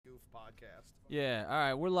podcast. Yeah, all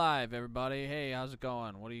right, we're live, everybody. Hey, how's it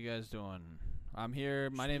going? What are you guys doing? I'm here.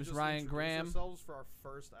 My name's Ryan Graham. Ourselves for our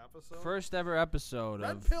first episode. First ever episode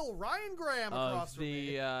Red of Pill Ryan Graham across from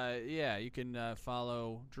me. Yeah, you can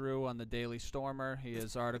follow Drew on the Daily Stormer. He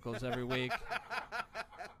has articles every week.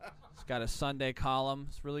 He's got a Sunday column.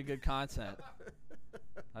 It's really good content.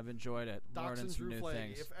 I've enjoyed it. Learning some new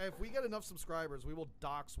things. If we get enough subscribers, we will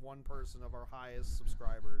dox one person of our highest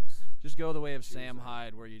subscribers. Just go the way of Sam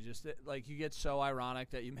Hyde, where you just you get so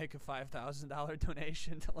ironic that you make a $5,000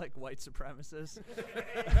 donation to like white supremacists.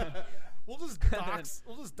 We'll just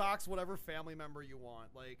dox whatever family member you want.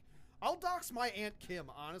 Like, I'll dox my Aunt Kim.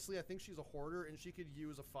 Honestly, I think she's a hoarder and she could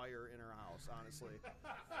use a fire in her house. Honestly.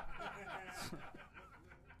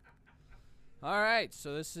 All right,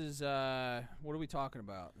 so this is what are we talking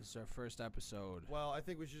about? This is our first episode. Well, I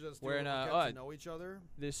think we should just get to know each other.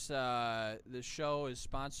 This show is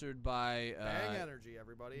sponsored by Bang Energy,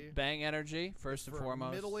 everybody. Bang Energy, first and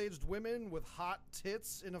foremost. Middle-aged women with hot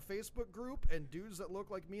tits in a Facebook group and dudes that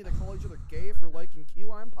look like me that call each other gay for liking key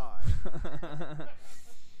lime pie.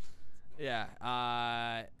 Yeah.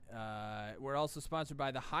 We're also sponsored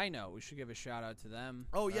by the High Note. We should give a shout out to them.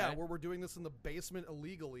 Oh yeah, right? Where we're doing this in the basement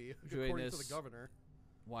illegally, according to the governor.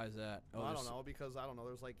 Why is that? Oh, I don't know, because I don't know.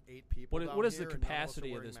 There's like 8 people. What is the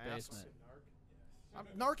capacity of this basement? I'm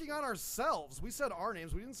narking on ourselves. We said our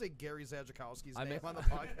names. We didn't say Gary Zajikowski's name on the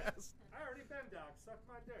podcast. I already been doxxed. Suck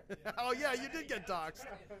my dick. Yeah. Oh yeah, you did get doxxed.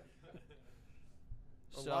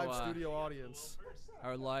 Live studio audience.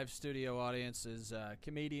 Our live studio audience is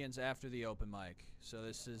comedians after the open mic. So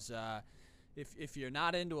this is if you're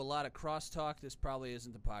not into a lot of crosstalk, this probably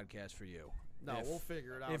isn't the podcast for you. No, we'll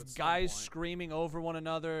figure it out. If guys screaming over one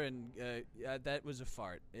another and that was a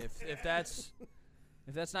fart. If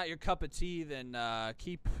that's not your cup of tea, then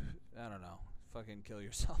keep I don't know. Fucking kill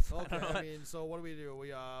yourself. Okay, I mean, so what do?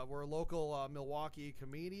 We're local Milwaukee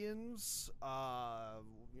comedians.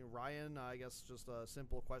 Ryan, I guess just a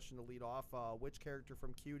simple question to lead off. Which character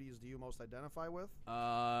from Cuties do you most identify with?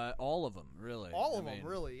 All of them, really. All of them,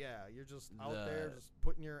 really, yeah. You're just out there just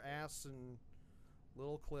putting your ass and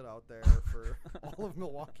little clit out there for all of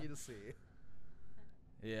Milwaukee to see.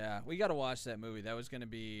 Yeah, we got to watch that movie. That was going to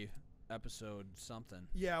be episode something.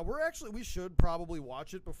 Yeah, we should probably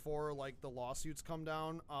watch it before like the lawsuits come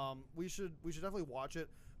down. We should definitely watch it.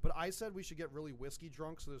 But I said we should get really whiskey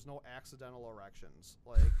drunk so there's no accidental erections.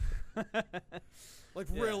 Like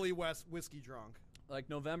really whiskey drunk. Like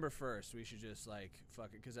November 1st, we should just like fuck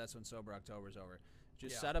it, because that's when Sober October's over.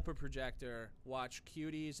 Just set up a projector, watch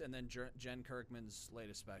Cuties, and then Jen Kirkman's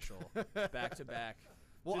latest special back to back.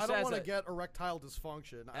 Well, just I don't want to get erectile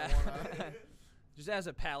dysfunction. I want to just as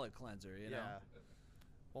a palate cleanser, you know.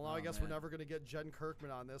 Well, now I guess we're never going to get Jen Kirkman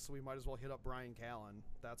on this, so we might as well hit up Brian Callen.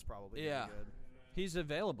 That's probably good. He's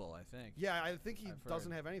available, I think. Yeah, I think he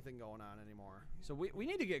doesn't have anything going on anymore. So we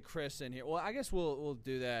need to get Chris in here. Well, I guess we'll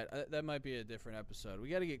do that. That might be a different episode. We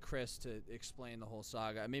got to get Chris to explain the whole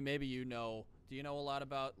saga. I mean, maybe do you know a lot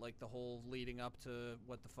about like the whole leading up to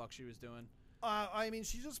what the fuck she was doing? I mean,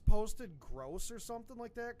 she just posted gross or something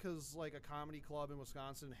like that because like a comedy club in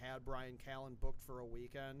Wisconsin had Brian Callen booked for a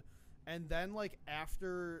weekend. And then, like,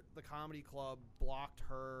 after the comedy club blocked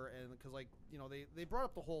her, and because, like, you know, they brought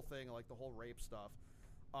up the whole thing, like, the whole rape stuff.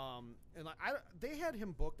 And, like, they had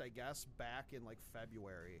him booked, I guess, back in, like,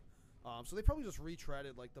 February. So they probably just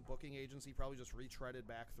retreaded, like, the booking agency probably just retreaded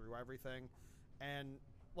back through everything. And,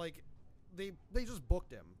 like, they just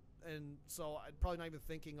booked him. And so I'm probably not even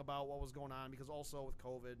thinking about what was going on because also with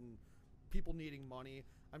COVID and people needing money,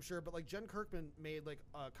 I'm sure, but like Jen Kirkman made like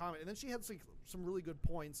a comment, and then she had some really good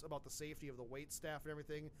points about the safety of the wait staff and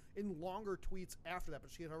everything in longer tweets after that.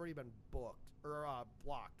 But she had already been booked or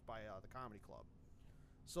blocked by the comedy club.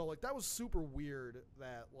 So like that was super weird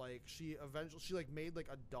that like she like made like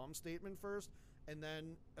a dumb statement first, and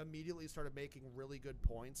then immediately started making really good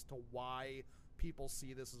points to why people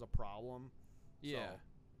see this as a problem. Yeah.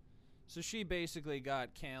 So she basically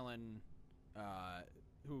got Callen.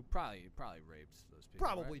 Who probably raped those people.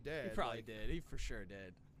 Probably right? did. He probably did. He for sure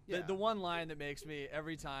did. Yeah. The one line that makes me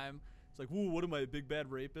every time, it's like, "Whoa, what am I, a big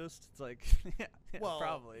bad rapist?" It's like, yeah, well,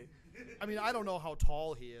 probably. I mean, I don't know how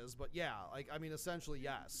tall he is, but yeah, like I mean, essentially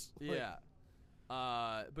yes. Yeah.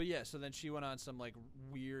 But yeah, so then she went on some like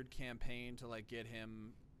weird campaign to like get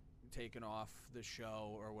him taken off the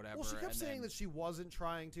show or whatever. Well, she kept saying that she wasn't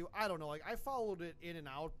trying to. I don't know. Like I followed it in and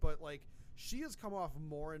out, but like. She has come off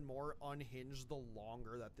more and more unhinged the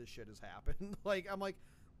longer that this shit has happened. Like I'm like,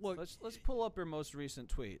 look. Let's pull up her most recent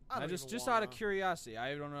tweet. Just out of curiosity.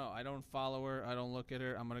 I don't know. I don't follow her. I don't look at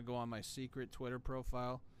her. I'm gonna go on my secret Twitter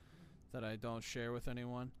profile that I don't share with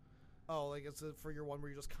anyone. Oh, like it's for your one where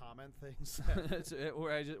you just comment things. It's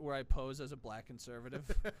where I pose as a black conservative.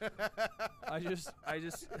 I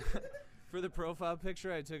just for the profile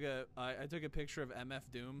picture I took a picture of MF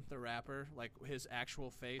Doom, the rapper, like his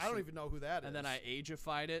actual face. I don't even know who that is. And then I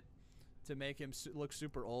ageified it to make him look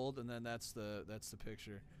super old, and then that's the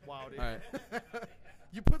picture. Wow, dude. All right.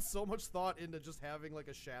 You put so much thought into just having like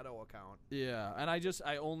a shadow account. Yeah, and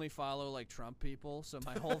I only follow like Trump people, so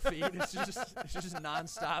my whole feed is just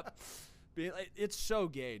nonstop. It's so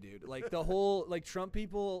gay, dude. Like the whole like Trump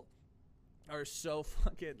people are so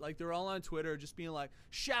fucking like they're all on Twitter just being like,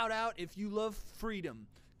 shout out if you love freedom,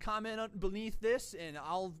 comment beneath this and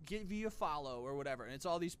I'll give you a follow or whatever. And it's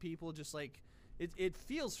all these people just like it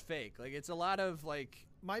feels fake. Like it's a lot of like.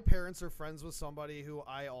 My parents are friends with somebody who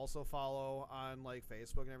I also follow on like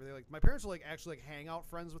Facebook and everything. Like my parents are like actually like hangout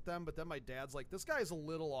friends with them, but then my dad's like, this guy's a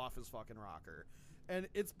little off his fucking rocker, and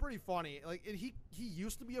it's pretty funny. Like he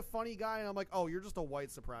used to be a funny guy, and I'm like, oh, you're just a white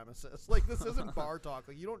supremacist. Like this isn't bar talk.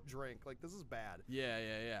 Like you don't drink. Like this is bad.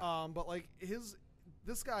 Yeah. But like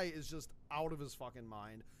this guy is just out of his fucking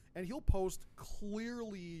mind, and he'll post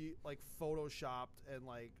clearly like photoshopped and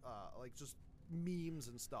like just memes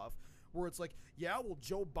and stuff. Where it's like, yeah, well,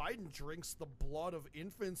 Joe Biden drinks the blood of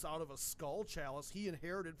infants out of a skull chalice he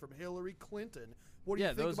inherited from Hillary Clinton. What do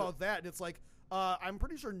you think about that? And it's like, I'm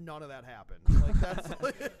pretty sure none of that happened. Like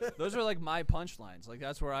that's those are like my punchlines. Like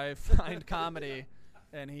that's where I find comedy,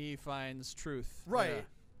 and he finds truth. Right. Yeah.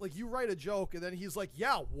 Like you write a joke, and then he's like,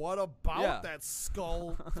 yeah, what about that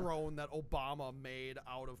skull throne that Obama made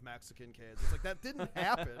out of Mexican kids? It's like, that didn't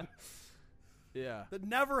happen. Yeah. That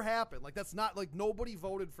never happened. Like, that's not, like, nobody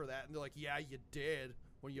voted for that. And they're like, yeah, you did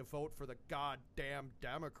when you vote for the goddamn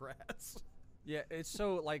Democrats. Yeah, it's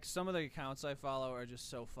so, like, some of the accounts I follow are just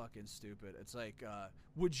so fucking stupid. It's like,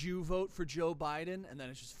 would you vote for Joe Biden? And then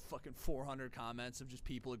it's just fucking 400 comments of just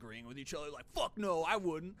people agreeing with each other. Like, fuck no, I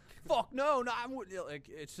wouldn't. Fuck no, I wouldn't. Like,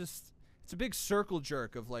 it's just, it's a big circle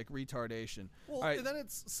jerk of, like, retardation. Well, and then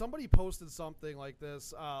it's, somebody posted something like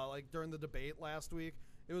this, like, during the debate last week.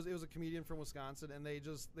 It was a comedian from Wisconsin, and they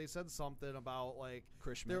said something about like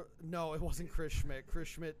Chris Schmidt. No, it wasn't Chris Schmidt. Chris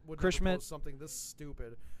Schmidt would never post something this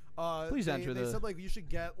stupid. Please enter They said like you should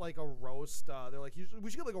get like a roast. They're like we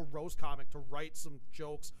should get like a roast comic to write some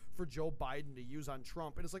jokes for Joe Biden to use on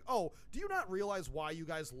Trump. And it's like, oh, do you not realize why you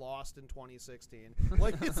guys lost in 2016?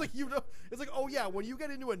 Like it's like it's like, oh yeah, when you get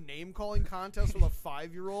into a name calling contest with a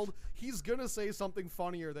 5-year-old, he's gonna say something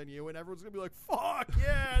funnier than you, and everyone's gonna be like, fuck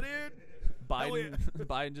yeah, dude.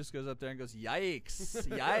 Biden just goes up there and goes, yikes,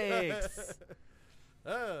 yikes.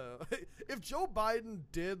 If Joe Biden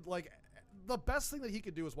did, like, the best thing that he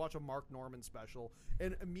could do is watch a Mark Norman special,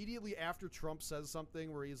 and immediately after Trump says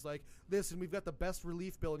something where he's like, listen, we've got the best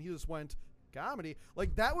relief bill, and he just went, comedy.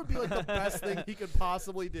 Like, that would be, like, the best thing he could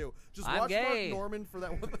possibly do. Just watch gay. Mark Norman for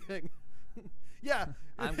that one thing. Yeah.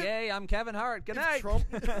 I'm gay, I'm Kevin Hart, good night.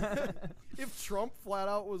 If Trump flat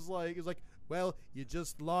out was like, well, you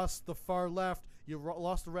just lost the far left. You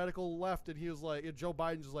lost the radical left. And he was like, and Joe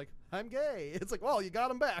Biden's just like, I'm gay. It's like, well, you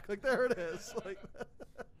got him back. Like, there it is.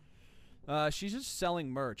 Like, she's just selling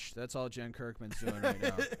merch. That's all Jen Kirkman's doing right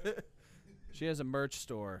now. She has a merch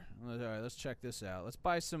store. All right, let's check this out. Let's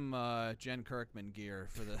buy some Jen Kirkman gear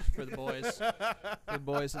for the boys, the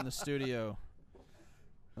boys in the studio.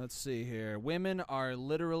 Let's see here. Women are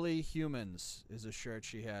literally humans is a shirt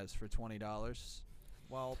she has for $20.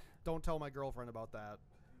 Well, don't tell my girlfriend about that.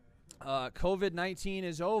 COVID-19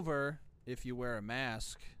 is over if you wear a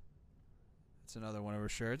mask. That's another one of her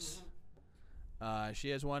shirts. She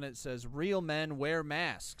has one that says, real men wear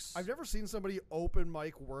masks. I've never seen somebody open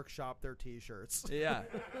mic workshop their T-shirts. Yeah.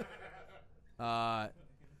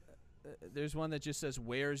 There's one that just says,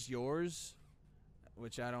 where's yours?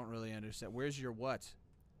 Which I don't really understand. Where's your what?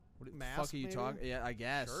 What the fuck are you talking? Yeah, I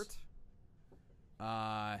guess. Shirt?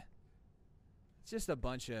 It's just a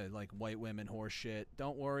bunch of, like, white women horse shit.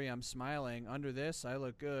 Don't worry, I'm smiling. Under this, I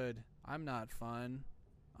look good. I'm not fun.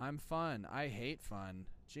 I'm fun. I hate fun.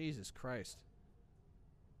 Jesus Christ.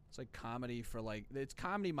 It's like comedy for, like, it's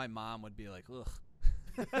comedy my mom would be like, ugh.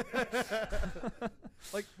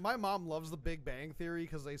 Like, my mom loves The Big Bang Theory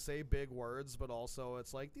because they say big words, but also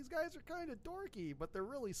it's like, these guys are kind of dorky, but they're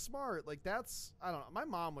really smart. Like, that's, I don't know. My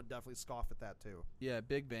mom would definitely scoff at that, too. Yeah,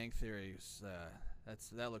 Big Bang Theory is,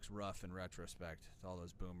 that looks rough in retrospect. All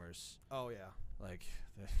those boomers. Oh yeah, like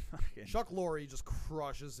Chuck Lorre just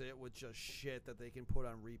crushes it with just shit that they can put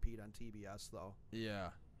on repeat on TBS though.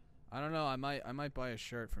 Yeah, I don't know. I might buy a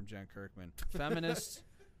shirt from Jen Kirkman. Feminist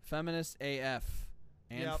AF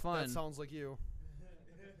and yep, fun. That sounds like you.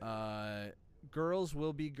 Girls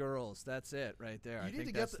will be girls. That's it right there. I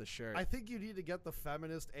think that's the shirt. I think you need to get the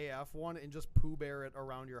feminist AF one and just Pooh Bear it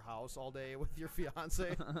around your house all day with your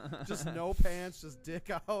fiance. Just no pants, just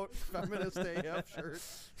dick out, feminist AF shirt.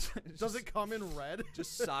 Does it come in red?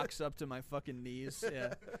 Just socks up to my fucking knees.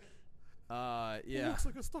 Yeah. It looks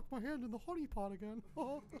like I stuck my hand in the honey pot again.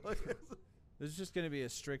 This is just going to be a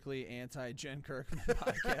strictly anti-Jen Kirkman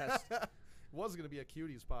podcast. It was going to be a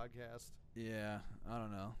Cuties podcast. Yeah, I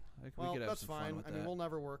don't know. I think Well, we could have that's some fine. fun with I mean, that. we'll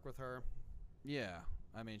never work with her. Yeah,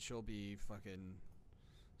 I mean, she'll be fucking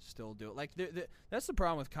still do it. Like, that's the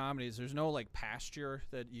problem with comedies. There's no, like, pasture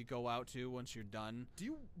that you go out to once you're done. Do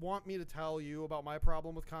you want me to tell you about my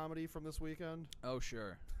problem with comedy from this weekend? Oh,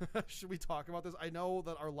 sure. Should we talk about this? I know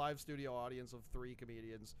that our live studio audience of 3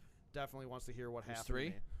 comedians definitely wants to hear what There's happened 3? to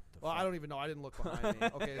me. Well, I don't even know. I didn't look behind me.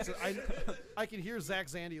 Okay, so I can hear Zach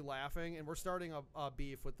Zandi laughing, and we're starting a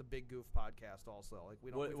beef with the Big Goof podcast also. Like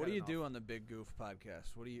we don't. What do you do on the Big Goof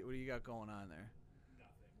podcast? What do you got going on there?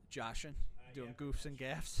 Nothing. Joshing? Doing yeah, goofs and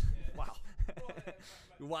gaffs? Yeah. Wow. Well,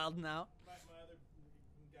 You wilding out? my other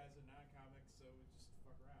guys are non-comics, so we just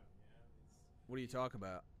fuck around. Yeah. What do you talk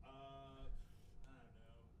about? I don't know.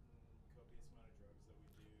 Copious amount of drugs that we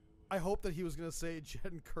do. I hope that he was gonna say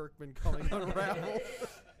Jen Kirkman coming unraveled.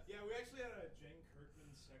 Yeah, we actually had a Jen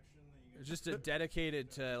Kirkman section that you guys. Just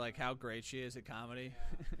dedicated to like how great she is at comedy.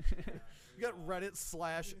 You got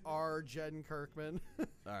Reddit/r Jen Kirkman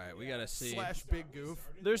All right, we gotta see. / Big Goof.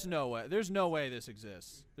 There's no way. There's no way this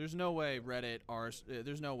exists. There's no way Reddit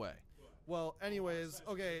there's no way. Well, anyways,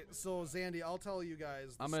 okay, so Zandi, I'll tell you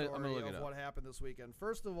guys the I'm gonna story look it of up. what happened this weekend.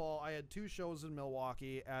 First of all, I had 2 shows in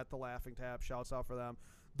Milwaukee at the Laughing Tap. Shouts out for them.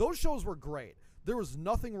 Those shows were great. There was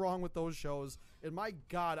nothing wrong with those shows. And my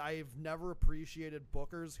God, I've never appreciated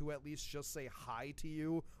bookers who at least just say hi to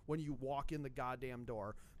you when you walk in the goddamn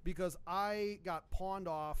door. Because I got pawned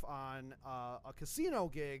off on a casino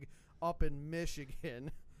gig up in Michigan.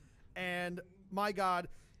 And my God,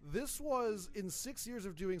 this was, in 6 years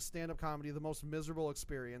of doing stand-up comedy, the most miserable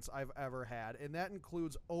experience I've ever had. And that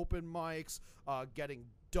includes open mics, getting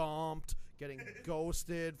dumped, getting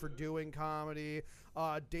ghosted for doing comedy,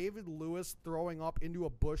 David Lewis throwing up into a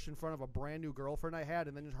bush in front of a brand new girlfriend I had,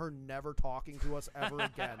 and then her never talking to us ever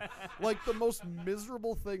again. Like, the most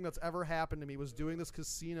miserable thing that's ever happened to me was doing this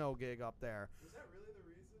casino gig up there. Was that really the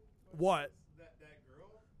reason? What? That girl?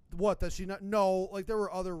 What, that she not? No, like, there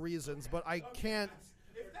were other reasons, but I can't.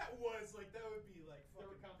 If that was like, that would be like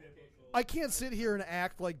fucking biblical. I can't sit here and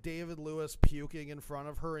act like David Lewis puking in front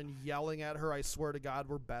of her and yelling at her, I swear to God,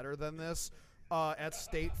 we're better than this, at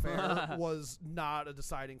State Fair was not a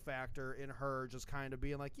deciding factor in her just kind of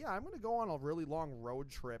being like, yeah, I'm going to go on a really long road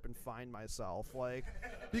trip and find myself. Like,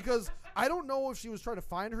 because I don't know if she was trying to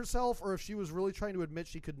find herself or if she was really trying to admit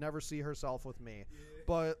she could never see herself with me.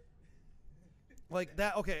 But like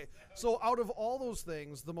that, okay. So out of all those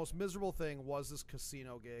things, the most miserable thing was this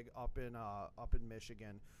casino gig up in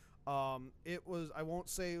Michigan. It was, I won't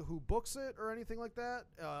say who books it or anything like that.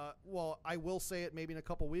 Well, I will say it maybe in a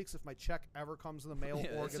couple weeks if my check ever comes in the mail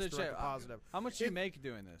or it's gets a direct check. deposited. How much do you make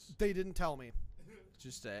doing this? They didn't tell me.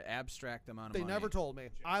 Just an abstract amount of They money. never told me.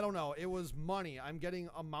 I don't know. It was money. I'm getting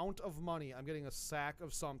amount of money. I'm getting a sack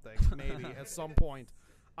of something maybe at some point.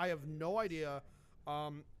 I have no idea.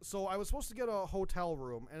 So I was supposed to get a hotel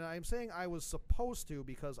room, and I'm saying I was supposed to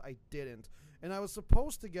because I didn't. And I was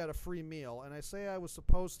supposed to get a free meal, and I say I was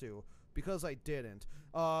supposed to because I didn't.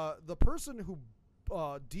 The person who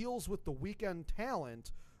deals with the weekend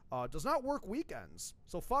talent does not work weekends.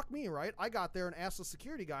 So fuck me, right? I got there and asked the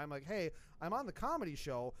security guy, I'm like, hey, I'm on the comedy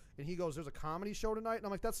show. And he goes, there's a comedy show tonight? And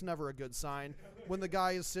I'm like, that's never a good sign when the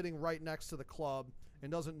guy is sitting right next to the club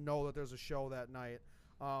and doesn't know that there's a show that night.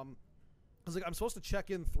 I was like, I'm supposed to check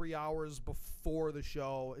in 3 hours before the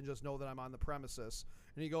show and just know that I'm on the premises.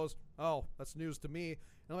 And he goes, oh, that's news to me. And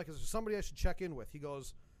I'm like, is there somebody I should check in with? He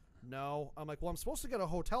goes, no. I'm like, well, I'm supposed to get a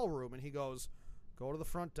hotel room. And he goes, go to the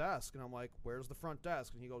front desk. And I'm like, where's the front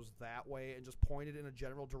desk? And he goes that way and just pointed in a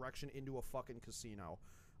general direction into a fucking casino.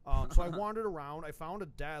 So I wandered around. I found a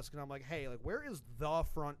desk. And I'm like, hey, like, where is the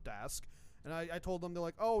front desk? And I told them, they're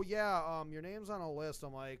like, oh, yeah, your name's on a list.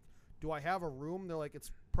 I'm like, do I have a room? They're like,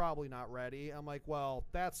 it's probably not ready. I'm like, well,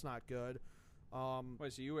 that's not good.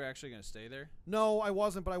 Wait, so you were actually going to stay there? No, I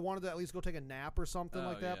wasn't, but I wanted to at least go take a nap or something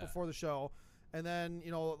like that yeah. before the show. And then, you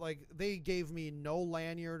know, like, they gave me no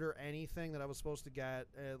lanyard or anything that I was supposed to get.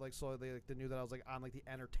 So they knew that I was, like, on, like, the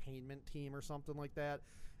entertainment team or something like that.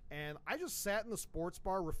 And I just sat in the sports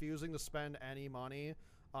bar refusing to spend any money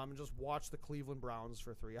and just watched the Cleveland Browns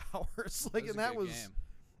for 3 hours. Like, and that was... Game.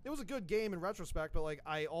 It was a good game in retrospect, but, like,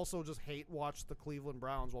 I also just hate watch the Cleveland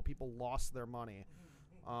Browns while people lost their money.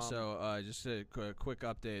 So just a quick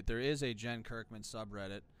update. There is a Jen Kirkman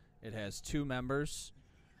subreddit. It has 2 members.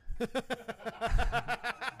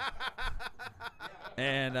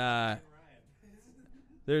 And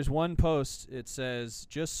there's one post. It says,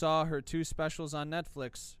 just saw her 2 specials on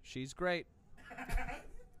Netflix. She's great.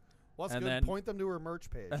 Well, that's and good. then, Point them to her merch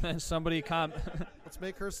page. And then somebody Let's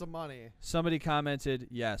make her some money. Somebody commented,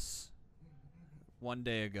 yes, 1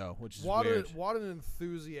 day ago, which is weird. What an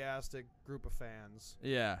enthusiastic group of fans.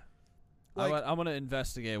 Yeah. Like, I'm going to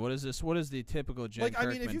investigate. What is this? What is the typical Jen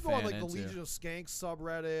Kirkman fan into? If you go on like the Legion of Skanks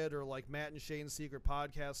subreddit or like Matt and Shane's Secret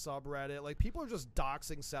Podcast subreddit, like people are just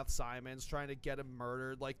doxing Seth Simons, trying to get him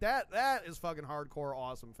murdered. Like that is fucking hardcore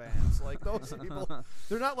awesome fans. Like those people,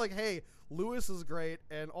 they're not like, hey, Lewis is great,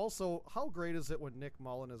 and also how great is it when Nick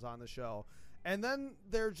Mullen is on the show? And then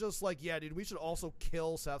they're just like, yeah, dude, we should also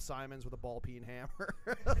kill Seth Simons with a ball-peen hammer.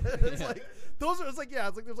 It's like it's like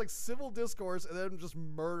there's like civil discourse and then just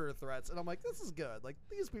murder threats. And I'm like, this is good. Like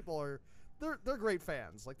these people are they're great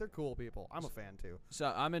fans. Like they're cool people. I'm a fan too.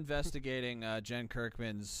 So I'm investigating Jen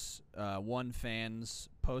Kirkman's one fan's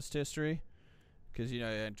post history. Because, you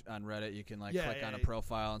know, on Reddit you can click on a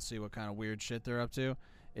profile and see what kind of weird shit they're up to.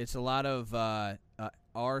 It's a lot of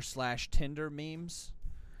r/Tinder memes.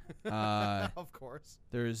 Of course.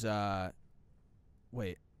 There's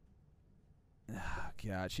wait.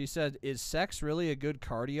 God, she said, "Is sex really a good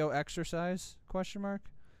cardio exercise?" ?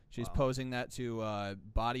 She's posing that to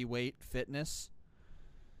body weight fitness.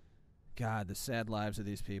 God, the sad lives of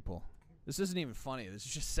these people. This isn't even funny. This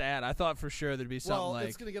is just sad. I thought for sure there'd be something like. Well,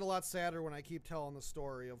 it's going to get a lot sadder when I keep telling the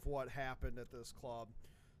story of what happened at this club.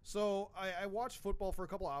 So I watched football for a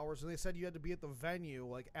couple hours, and they said you had to be at the venue,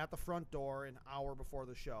 like at the front door, an hour before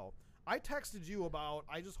the show. I texted you about,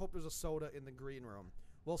 I just hope there's a soda in the green room.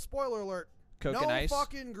 Well, spoiler alert, Coke and ice?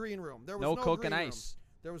 Fucking green room. There was no Coke green and room. ice.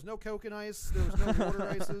 There was no Coke and ice. There was no water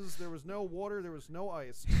ices. There was no water. There was no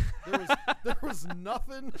ice. There was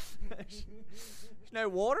nothing. There's no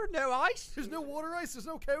water, no ice. There's no water ice. There's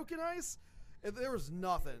no Coke and ice. And there was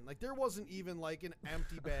nothing. Like there wasn't even like an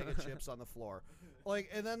empty bag of chips on the floor.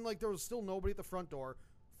 And then there was still nobody at the front door.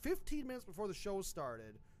 15 minutes before the show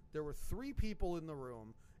started, there were 3 people in the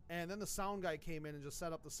room, and then the sound guy came in and just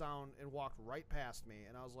set up the sound and walked right past me.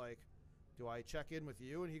 And I was like, do I check in with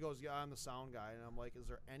you? And he goes, yeah, I'm the sound guy. And I'm like, is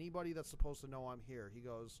there anybody that's supposed to know I'm here? He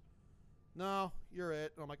goes, no, you're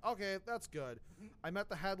it. And I'm like, okay, that's good. I met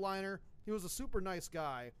the headliner. He was a super nice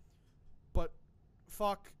guy, but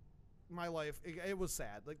fuck my life. It was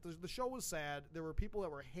sad. Like the show was sad. There were people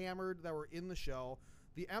that were hammered that were in the show.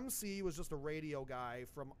 The MC was just a radio guy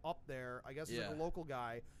from up there. I guess he's like a local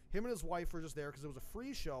guy. Him and his wife were just there because it was a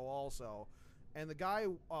free show also. And the guy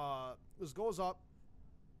goes up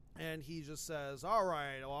and he just says, all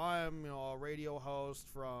right, well, I'm a radio host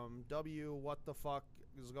from what the fuck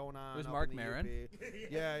is going on. It was Mark Maron.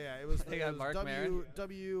 Yeah, it was, it was Mark Maron.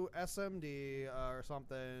 WSMD or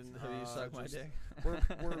something. So you suck my dick.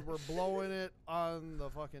 we're blowing it on the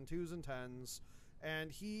fucking 2s and 10s.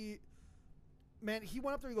 And he went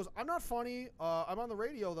up there. He goes, I'm not funny. I'm on the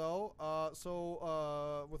radio though.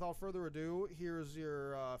 So without further ado, here's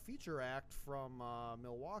your feature act from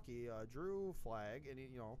Milwaukee, Drew Flag, and he,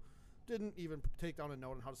 didn't even take down a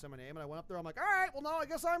note on how to say my name. And I went up there. I'm like, all right, well now I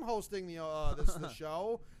guess I'm hosting the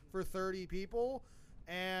show for 30 people.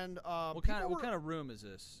 And what kind of room is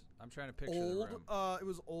this? I'm trying to picture old. the room. It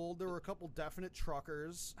was old. There were a couple definite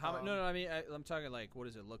truckers. No. I mean, I'm talking what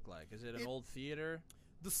does it look like? Is it an old theater?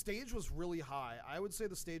 The stage was really high. I would say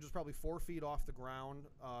the stage was probably 4 feet off the ground.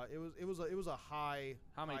 It was a high.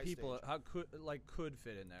 How many high people? Stage. How could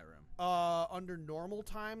fit in that room? Under normal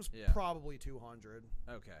times, probably 200.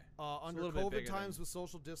 Okay. Under COVID times with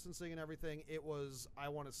social distancing and everything, it was, I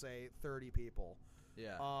want to say, 30 people.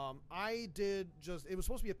 Yeah. It was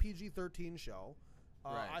supposed to be a PG-13 show.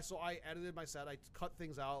 Right. So I edited my set. I cut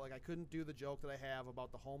things out. Like I couldn't do the joke that I have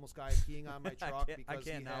about the homeless guy peeing on my truck I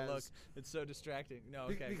can't now look. It's so distracting. No,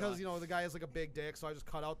 okay. Because the guy has like a big dick, so I just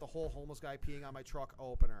cut out the whole homeless guy peeing on my truck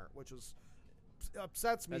opener, which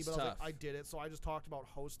upsets me. That's but tough. I did it. So I just talked about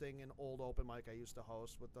hosting an old open mic I used to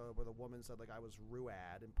host where the woman said I was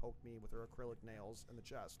Ruad and poked me with her acrylic nails in the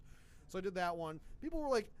chest. So I did that one. People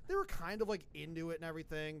were they were kind of into it and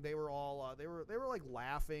everything. They were all, they were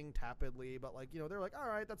laughing tepidly, but they were like, all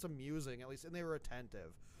right, that's amusing at least. And they were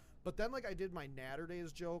attentive. But then I did my Natter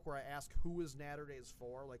Days joke where I asked who is Natter Days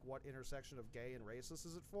for? What intersection of gay and racist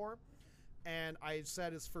is it for? And I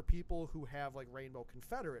said it's for people who have rainbow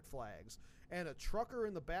Confederate flags. And a trucker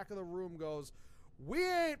in the back of the room goes, we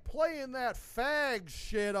ain't playing that fag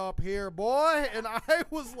shit up here, boy. And I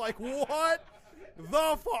was like, what?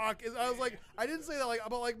 the fuck is? I was like, I didn't say that like,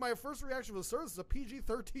 but like my first reaction was, sir, this is a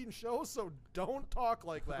PG-13 show, so don't talk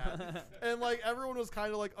like that. And like everyone was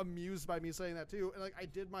kind of like amused by me saying that too. And like I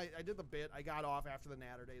did the bit. I got off after the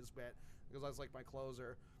Natter Days bit because I was like my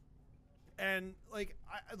closer. And like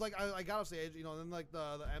I got off stage, you know, and then like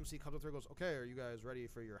the MC comes up there and goes, okay, are you guys ready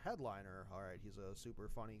for your headliner? All right, he's a super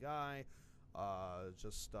funny guy.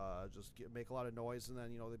 Make a lot of noise, and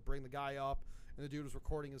then, you know, they bring the guy up, and the dude was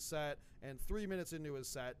recording his set, and 3 minutes into his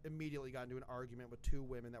set, immediately got into an argument with 2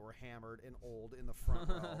 women that were hammered and old in the front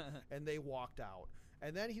row, and they walked out.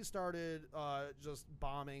 And then he started just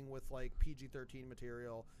bombing with like PG-13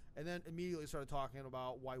 material, and then immediately started talking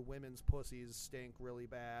about why women's pussies stink really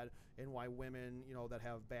bad, and why women, you know, that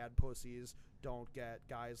have bad pussies don't get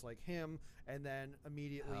guys like him. And then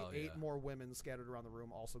immediately 8 more women scattered around the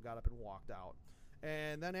room also got up and walked out.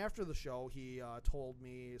 And then after the show, he told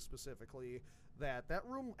me specifically that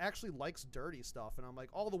room actually likes dirty stuff. And I'm like,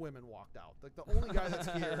 all the women walked out. Like, the only guy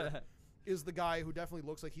that's here is the guy who definitely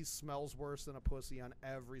looks like he smells worse than a pussy on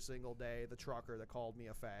every single day, the trucker that called me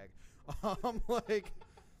a fag. Like...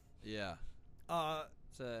 Yeah.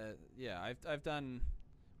 I've done,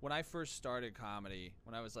 when I first started comedy,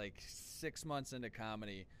 when I was like 6 months into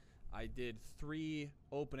comedy, I did 3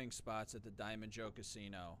 opening spots at the Diamond Joe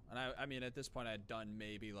Casino. And I mean, at this point, I had done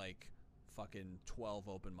maybe like fucking 12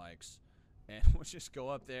 open mics. And would just go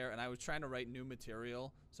up there, and I was trying to write new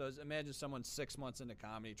material. So imagine someone 6 months into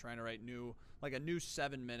comedy trying to write a new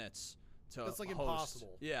 7 minutes to That's like host.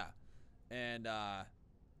 Impossible. Yeah. And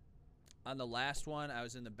on the last one, I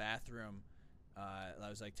was in the bathroom. I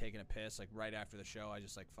was like taking a piss, like right after the show. I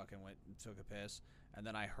just like fucking went and took a piss, and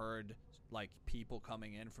then I heard like people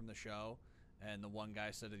coming in from the show, and the one guy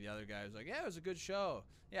said to the other guy, I was like, "Yeah, it was a good show.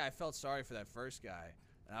 Yeah, I felt sorry for that first guy."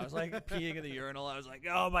 And I was like peeing in the urinal. I was like,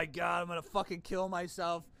 "Oh my god, I'm gonna fucking kill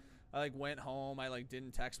myself." I like went home. I like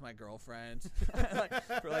didn't text my girlfriend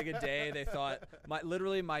for like a day. They thought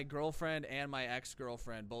literally my girlfriend and my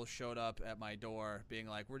ex-girlfriend both showed up at my door being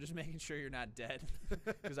like, "We're just making sure you're not dead,"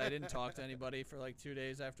 because I didn't talk to anybody for like 2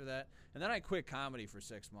 days after that. And then I quit comedy for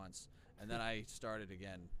 6 months, and then I started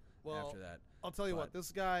again after that. I'll tell you what,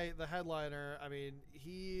 this guy, the headliner, I mean,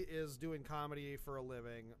 he is doing comedy for a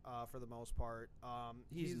living, for the most part.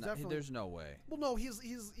 He's definitely, there's no way. Well, no, he was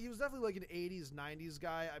definitely like an 80s, 90s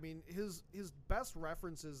guy. I mean, his best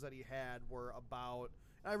references that he had were about,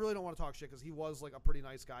 and I really don't want to talk shit because he was like a pretty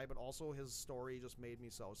nice guy, but also his story just made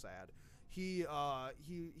me so sad. He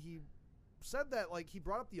said that like he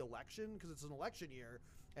brought up the election because it's an election year,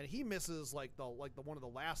 and he misses like the one of the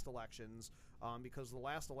last elections, because the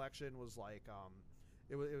last election was like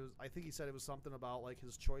it was I think he said it was something about like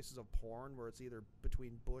his choices of porn where it's either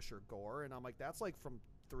between Bush or Gore, and I'm like, that's like from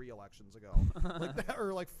 3 elections ago, like that,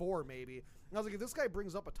 or like 4 maybe. And I was like, if this guy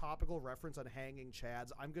brings up a topical reference on hanging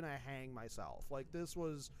chads, I'm gonna hang myself. Like, this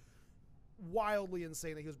was wildly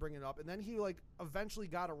insane that he was bringing it up. And then he like eventually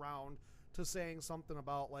got around to saying something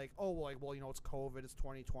about like, oh, like, well, you know, it's COVID, it's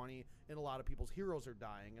 2020, and a lot of people's heroes are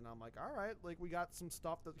dying. And I'm like, all right, like, we got some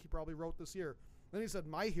stuff that he probably wrote this year. Then he said,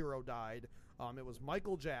 my hero died. It was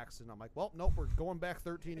Michael Jackson. I'm like, well, nope, we're going back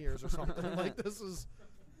 13 years or something. Like, this is...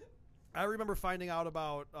 I remember finding out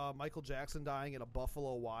about Michael Jackson dying at a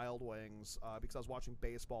Buffalo Wild Wings because I was watching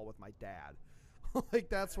baseball with my dad. Like,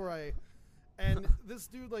 that's where I... And this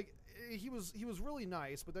dude, like, he was really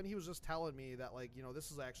nice, but then he was just telling me that, like, you know,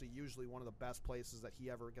 this is actually usually one of the best places that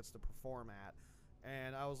he ever gets to perform at.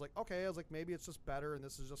 And I was like, okay. I was like, maybe it's just better, and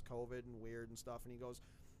this is just COVID and weird and stuff. And he goes,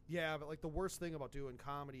 yeah, but, like, the worst thing about doing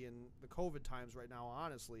comedy in the COVID times right now,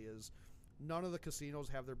 honestly, is none of the casinos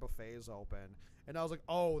have their buffets open. And I was like,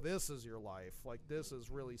 oh, this is your life. Like, this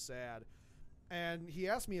is really sad. And he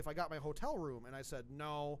asked me if I got my hotel room, and I said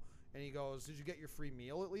no. And he goes, did you get your free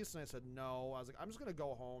meal at least? And I said no. I was like, I'm just going to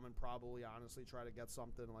go home and probably honestly try to get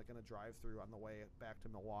something like in a drive-thru on the way back to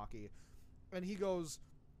Milwaukee. And he goes,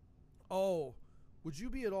 oh, would you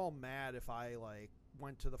be at all mad if I like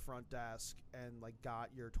went to the front desk and like got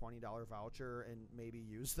your $20 voucher and maybe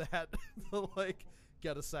use that to like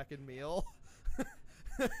get a second meal?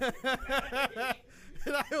 And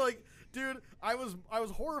I like, dude, I was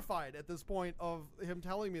horrified at this point of him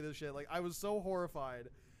telling me this shit. Like, I was so horrified.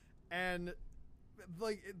 And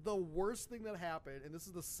like the worst thing that happened, and this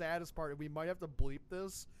is the saddest part, and we might have to bleep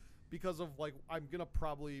this because of like I'm gonna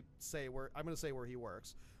say where he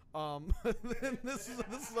works. This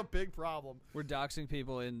is a big problem. We're doxing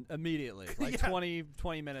people in immediately, like yeah.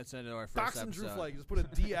 20 minutes into our first episode. Drew Flake. Just put a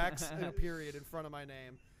DX and a period in front of my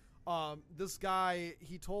name. This guy,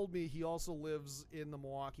 he told me he also lives in the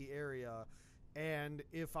Milwaukee area, and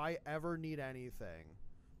if I ever need anything,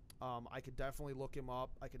 I could definitely look him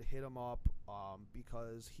up. I could hit him up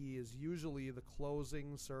because he is usually the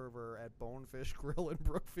closing server at Bonefish Grill in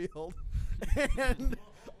Brookfield. And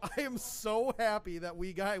I am so happy that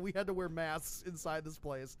we had to wear masks inside this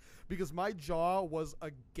place because my jaw was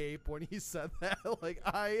agape when he said that. Like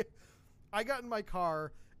I got in my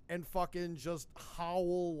car and fucking just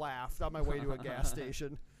howl laughed on my way to a gas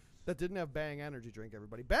station that didn't have Bang Energy drink,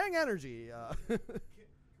 everybody. Bang Energy!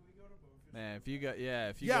 Man, if you go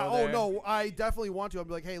there. No, I definitely want to. I'm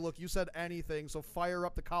like, hey, look, you said anything, so fire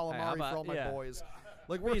up the calamari for all my boys.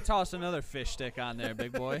 Like, where you toss another fish stick on there,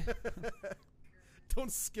 big boy. Don't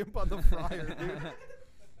skimp on the fryer, dude.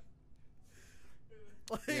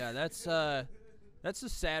 Like, yeah, that's the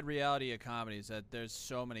sad reality of comedy is that there's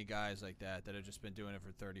so many guys like that have just been doing it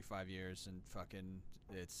for 35 years and fucking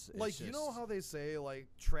it's like just, you know how they say like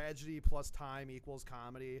tragedy plus time equals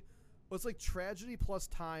comedy. Well, it's like tragedy plus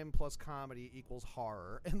time plus comedy equals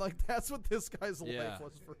horror. And, like, that's what this guy's life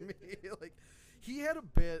was for me. Like, he had a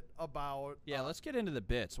bit about... Yeah, let's get into the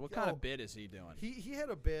bits. What kind of bit is he doing? He had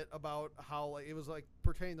a bit about how, like, it was, like,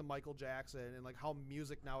 pertaining to Michael Jackson and, like, how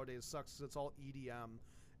music nowadays sucks because it's all EDM.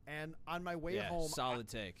 And on my way home... solid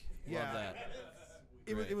take. Love that.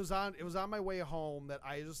 It was on my way home that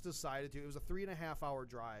I just decided to. It was a 3.5-hour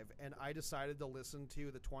drive, and I decided to listen to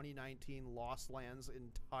the 2019 Lost Lands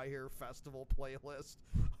entire festival playlist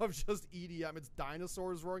of just EDM. It's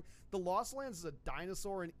dinosaurs roaring. The Lost Lands is a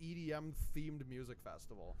dinosaur and EDM themed music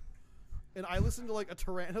festival, and I listened to like a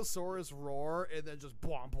Tyrannosaurus roar, and then just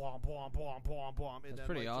blom blom blom blom blom blom. That's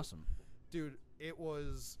pretty awesome, dude. It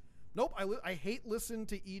was. Nope, I hate listening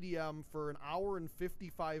to EDM for an hour and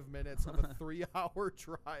 55 minutes of a 3-hour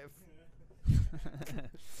drive.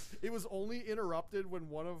 It was only interrupted when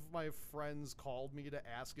one of my friends called me to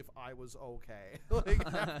ask if I was okay. Like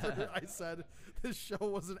after I said this show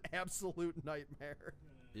was an absolute nightmare.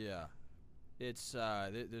 Yeah. It's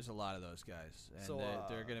there's a lot of those guys, and so,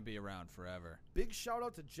 they're going to be around forever. Big shout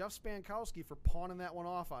out to Jeff Spankowski for pawning that one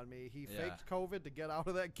off on me. He faked COVID to get out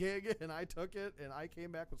of that gig, and I took it, and I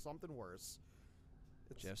came back with something worse.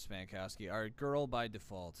 Jeff Spankowski, our girl by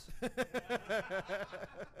default.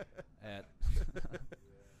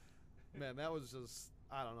 Man, that was just...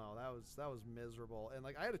 I don't know. That was miserable. And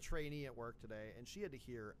like I had a trainee at work today, and she had to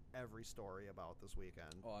hear every story about this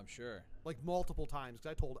weekend. Oh, I'm sure. Like multiple times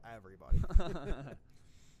because I told everybody. I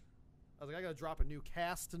was like, I got to drop a new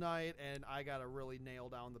cast tonight, and I got to really nail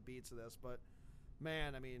down the beats of this. But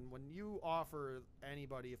man, I mean, when you offer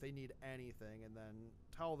anybody if they need anything, and then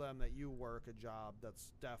tell them that you work a job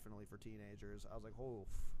that's definitely for teenagers, I was like, oh,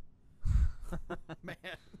 man.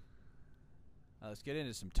 Let's get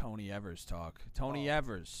into some Tony Evers talk. Tony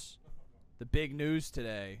Evers. The big news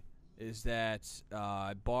today is that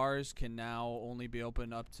bars can now only be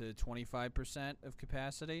open up to 25% of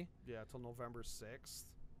capacity. Yeah, till November 6th.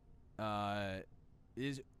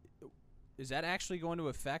 Is that actually going to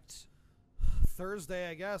affect Thursday?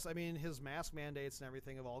 I guess. I mean, his mask mandates and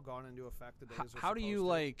everything have all gone into effect. The days how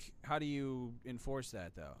do you enforce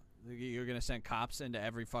that though? You're going to send cops into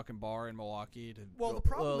every fucking bar in Milwaukee to? Well, the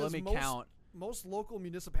problem is let me count. Most local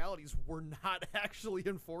municipalities were not actually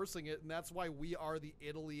enforcing it, and that's why we are the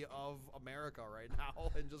Italy of America right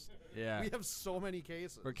now. And just we have so many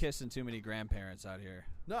cases. We're kissing too many grandparents out here.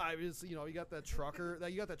 No, I mean, it's, you got that trucker.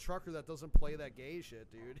 You got that trucker that doesn't play that gay shit,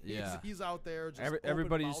 dude. He's out there just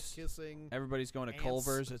everybody's mouth kissing. Everybody's going to ants.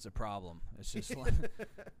 Culver's. It's a problem. It's just like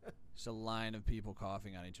it's a line of people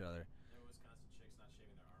coughing on each other. Wisconsin chicks not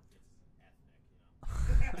shaving their armpits is ethnic,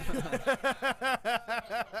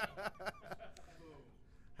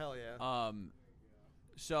 Hell yeah.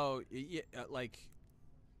 So, like,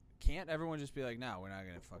 can't everyone just be like, no, we're not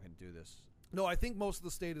going to fucking do this? No, I think most of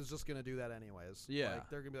the state is just going to do that anyways. Yeah. Like,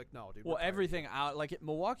 they're going to be like, no, dude. Well, everything out. Like,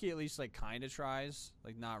 Milwaukee at least, like, kind of tries.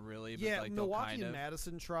 Like, not really. But, yeah, like, Milwaukee and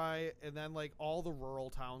Madison try. And then, like, all the rural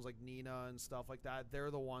towns, like Neenah and stuff like that, they're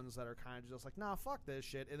the ones that are kind of just like, nah, fuck this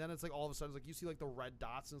shit. And then it's like all of a sudden, it's like, you see, like, the red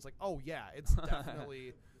dots, and it's like, oh, yeah, it's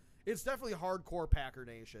definitely... It's definitely hardcore Packer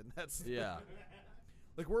Nation. That's yeah.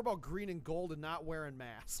 Like, we're about green and gold and not wearing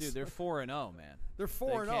masks. Dude, they're 4-0, man. They're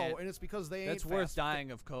 4-0, and it's because they ain't. That's worth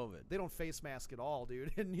dying of COVID. They don't face mask at all,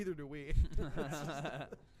 dude, and neither do we.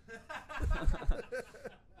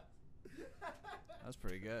 That's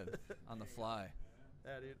pretty good. On the fly.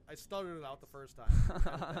 Yeah, dude. I stuttered it out the first time.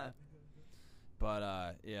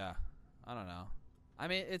 But, yeah. I don't know. I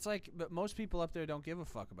mean, it's like, but most people up there don't give a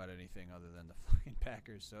fuck about anything other than the fucking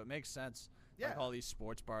Packers, so it makes sense. Yeah. Like all these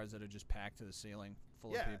sports bars that are just packed to the ceiling,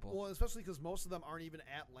 full of people. Well, especially because most of them aren't even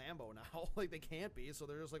at Lambeau now. Like, they can't be, so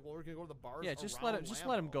they're just like, well, we're gonna go to the bars. Yeah, just let them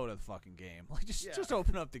Lambeau. go to the fucking game. Like, just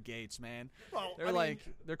open up the gates, man. Well,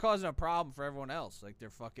 they're causing a problem for everyone else. Like, they're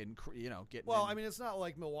fucking, getting. Well, in. I mean, it's not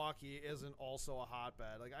like Milwaukee isn't also a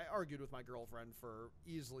hotbed. Like, I argued with my girlfriend for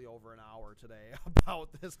easily over an hour today about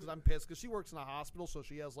this because I'm pissed because she works in a hospital, so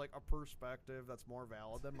she has like a perspective that's more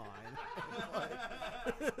valid than mine.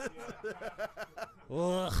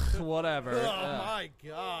 Ugh, whatever. Oh my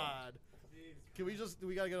God. Can we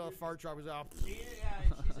gotta get on a fart truck. Yeah, she's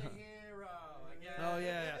a hero. Oh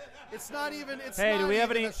yeah. It's not even. Hey, do we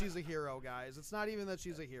have any? That she's a hero, guys. It's not even that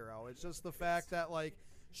she's a hero. It's just the fact that like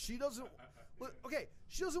she doesn't. Okay,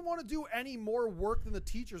 she doesn't want to do any more work than the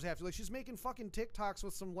teachers have to. Like, she's making fucking TikToks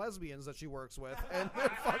with some lesbians that she works with, and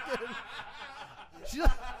fucking.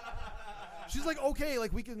 She's like, okay,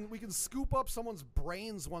 like we can scoop up someone's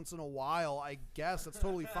brains once in a while. I guess that's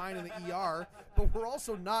totally fine in the ER, but we're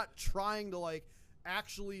also not trying to like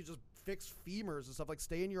actually just fix femurs and stuff. Like,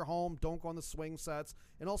 stay in your home, don't go on the swing sets,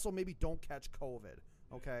 and also maybe don't catch COVID.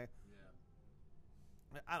 Okay.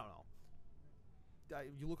 Yeah. I don't know.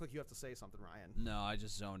 You look like you have to say something, Ryan. No, I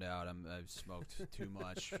just zoned out. I've smoked too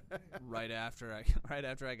much right after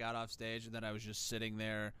I got off stage, and then I was just sitting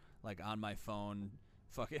there like on my phone.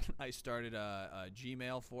 Fucking, I started a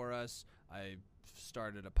Gmail for us. I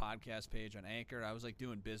started a podcast page on Anchor. I was like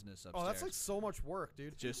doing business upstairs. Oh, that's like so much work,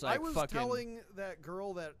 dude. Just like I was fucking telling that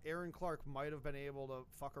girl that Aaron Clark might have been able to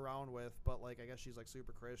fuck around with, but like I guess she's like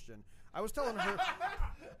super Christian. I was telling her,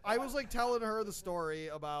 telling her the story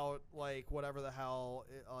about like whatever the hell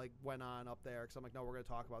like went on up there, because I'm like, no, we're gonna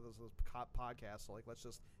talk about this podcast. So like, let's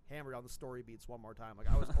just hammer down the story beats one more time.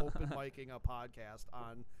 Like, I was open micing a podcast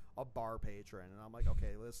on a bar patron, and I'm like,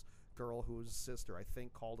 okay, this girl whose sister I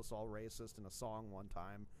think called us all racist in a song one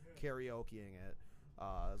time, karaokeing it.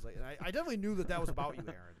 I was like, and I definitely knew that was about you,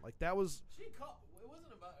 Aaron. Like, that was.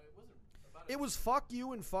 It was fuck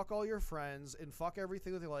you and fuck all your friends and fuck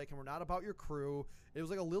everything that they like, and we're not about your crew. It was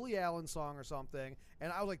like a Lily Allen song or something,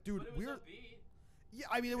 and I was like, dude, we're. Yeah,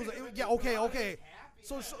 I mean, yeah, okay.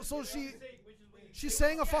 So she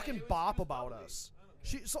sang a fucking bop about us.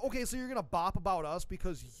 So you're gonna bop about us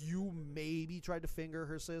because you maybe tried to finger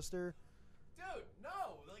her sister? Dude,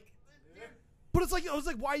 no, like. But it's like, I was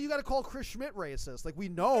like, why you gotta call Chris Schmidt racist? Like, we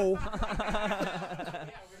know.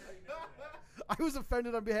 I was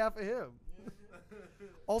offended on behalf of him.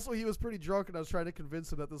 Also, he was pretty drunk, and I was trying to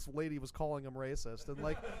convince him that this lady was calling him racist. And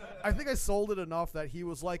like, I think I sold it enough that he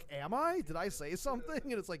was like, "Am I? Did I say something?"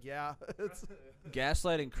 And it's like, yeah.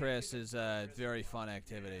 Gaslighting Chris is a very fun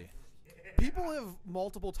activity. People have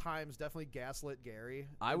multiple times definitely gaslit Gary.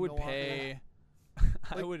 I would pay.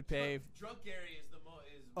 I would pay. Drunk Gary is the most.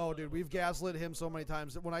 Oh, dude, we've gaslit him so many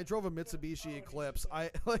times. When I drove a Mitsubishi Eclipse,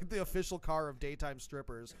 I like the official car of daytime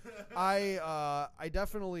strippers. I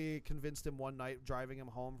definitely convinced him one night driving him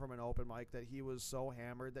home from an open mic that he was so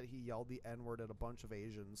hammered that he yelled the N-word at a bunch of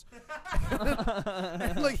Asians.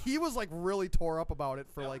 And, like, he was like really tore up about it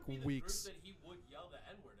for like weeks. That he would yell the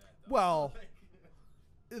N-word at, though. Well.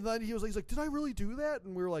 And then he's like, did I really do that?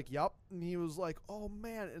 And we were like, yep. And he was like, oh,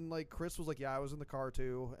 man. And, like, Chris was like, yeah, I was in the car,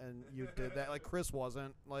 too. And you did that. Like, Chris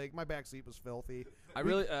wasn't. Like, my backseat was filthy. I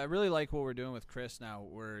really like what we're doing with Chris now,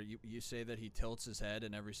 where you say that he tilts his head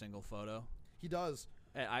in every single photo. He does.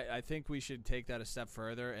 I think we should take that a step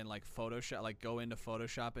further and, like, Photoshop, like, go into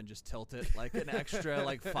Photoshop and just tilt it, like, an extra,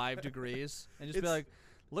 like, 5 degrees. And just be like,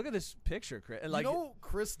 look at this picture, Chris. And, like,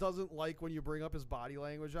 Chris doesn't like when you bring up his body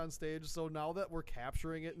language on stage. So now that we're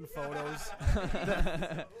capturing it in photos,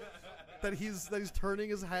 that he's turning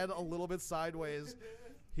his head a little bit sideways.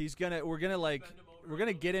 We're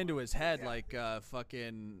gonna get into his head like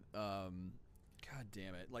fucking God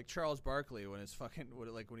damn it, like Charles Barkley when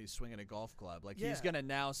when he's swinging a golf club. Like, he's gonna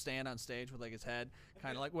now stand on stage with like his head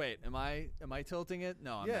kind of like, wait, am I tilting it?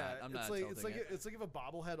 No, I'm not. I'm not tilting it. It's like if a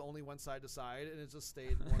bobblehead only went side to side and it just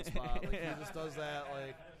stayed in one spot. Like, he just does that.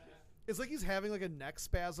 Like, it's like he's having like a neck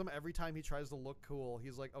spasm every time he tries to look cool.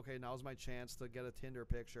 He's like, okay, now's my chance to get a Tinder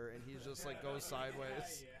picture, and he just like goes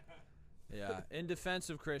sideways. Yeah. In defense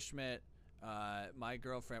of Chris Schmidt, my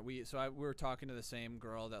girlfriend, we were talking to the same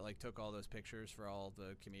girl that like took all those pictures for all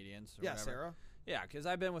the comedians. Or whatever. Sarah. Yeah, because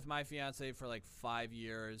I've been with my fiance for like 5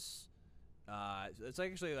 years. It's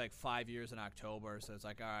actually like 5 years in October, so it's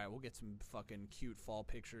like, all right, we'll get some fucking cute fall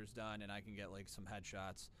pictures done, and I can get like some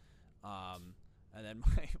headshots. And then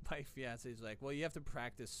my fiance's like, well, you have to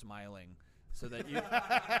practice smiling so that you.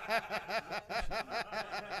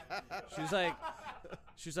 She's like,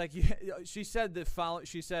 she said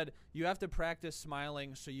she said you have to practice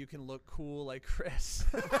smiling so you can look cool like Chris.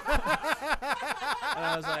 And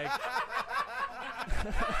I was like.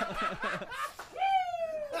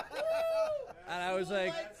 And I was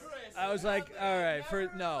like, all right,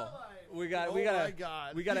 we got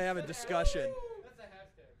to have a discussion.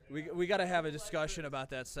 We got to have a discussion about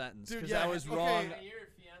that sentence because I was wrong.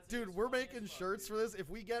 Dude, we're making shirts for this. If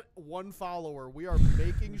we get 1 follower, we are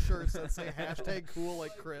making shirts that say #cool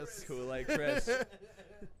like Chris. Cool like Chris.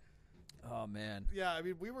 Oh man. Yeah, I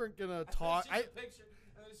mean, we weren't gonna talk.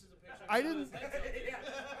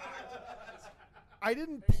 I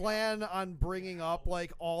didn't plan on bringing up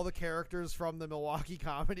like all the characters from the Milwaukee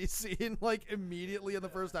comedy scene like immediately in the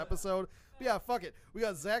first episode. But yeah, fuck it. We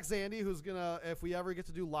got Zandi, who's gonna, if we ever get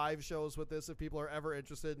to do live shows with this, if people are ever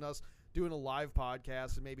interested in us doing a live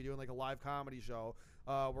podcast and maybe doing like a live comedy show,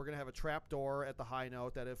 we're gonna have a trap door at the High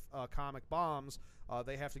Note that if a comic bombs,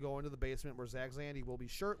 they have to go into the basement where Zandi will be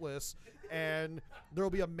shirtless, and there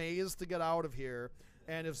will be a maze to get out of here.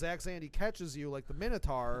 And if Zandi catches you like the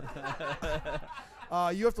Minotaur,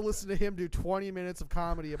 you have to listen to him do 20 minutes of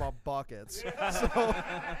comedy about buckets. So,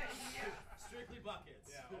 Strictly buckets.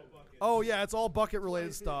 Yeah, all buckets. oh yeah, it's all bucket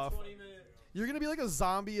related stuff. You're gonna be like a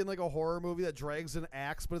zombie in like a horror movie that drags an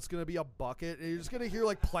axe, but it's gonna be a bucket, and you're just gonna hear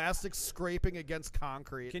like plastic scraping against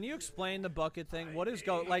concrete. Can you explain the bucket thing? What is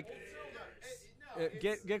get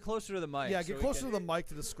closer to the mic. Yeah, get closer to the mic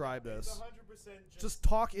to describe this. 100% Just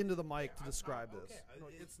talk into the mic to describe this. okay. No,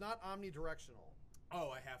 it's not omnidirectional. Oh,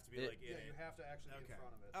 I have to be like in Yeah, you it. have to actually be in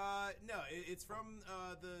front of it. No, it's from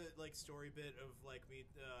the like story bit of like me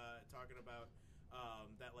talking about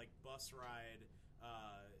that like bus ride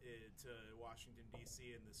to Washington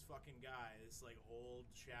D.C. and this fucking guy, this like old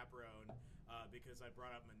chaperone, because I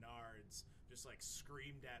brought up Menards, just like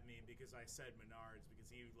screamed at me because I said Menards because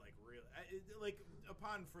he like really like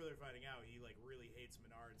upon further finding out he like really hates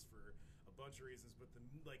Menards for a bunch of reasons, but the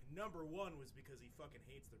like number one was because he fucking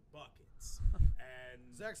hates their buckets. And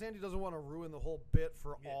Zandi doesn't want to ruin the whole bit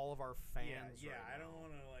for all of our fans. Yeah, right I now. don't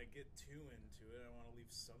want to like get too into it. I want to leave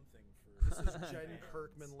something for. This is Jen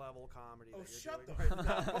Kirkman level comedy. Oh, that you're shut the doing fuck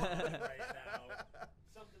right up now. right now.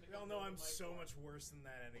 We all know I'm so much worse than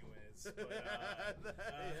that, anyways. But,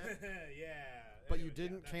 yeah. But you Anyway,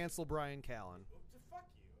 didn't yeah, cancel Brian Callen. Fuck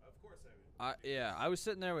you. Of course I would. Yeah, I was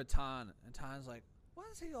sitting there with Ton, and Ton's like, why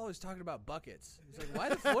is he always talking about buckets? He's like, what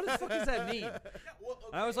the fuck does that mean? Well, okay.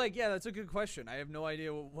 And I was like, yeah, that's a good question. I have no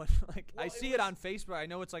idea what like, Well, I it see it on Facebook. I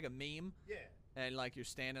know it's like a meme. Yeah. And like you're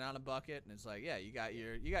standing on a bucket, and it's like, yeah, you got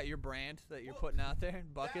your brand that you're putting out there,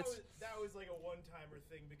 buckets. That was like a one-timer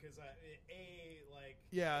thing because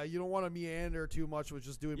Yeah, you don't want to meander too much with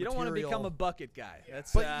just doing You don't material. want to become a bucket guy. Yeah.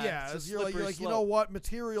 That's But it's a you're like slippery you know slope. what?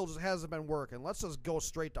 Material just hasn't been working. Let's just go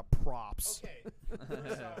straight to props. Okay.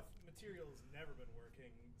 First off, material has never been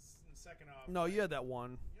working. Second off, No, you had that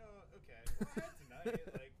one. Okay. Well, I had tonight,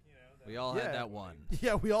 like that We all Yeah. had that one.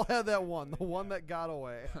 Yeah, we all had that one. The one that got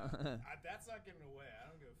away. That's not getting away. I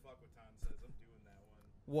don't give a fuck what Tom says. I'm doing that one.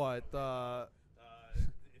 What?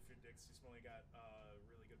 If your dick's too small, you got a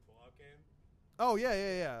really good pull-out game. Oh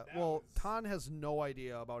yeah. That Well, was- Ton has no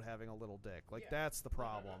idea about having a little dick. Like Yeah. that's the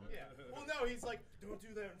problem. Yeah. Well, no, he's like, don't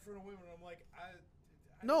do that in front of women. I'm like, I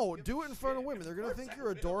No, don't give do a it in front of shit. women. They're gonna Of think course you're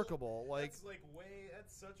I will. adorkable. Like, That's like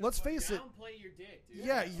that's such. A let's fucking- face it. Downplay your dick, dude.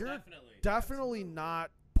 Yeah, you're definitely. definitely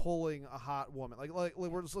not pulling a hot woman. Like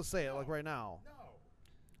let's say it like right now. No.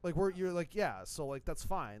 Like you're like yeah. So like that's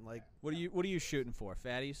fine. Like What are you shooting for?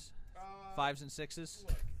 Fatties? Fives and sixes?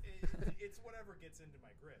 Look, it's whatever gets into my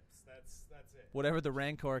grips. That's it. Whatever the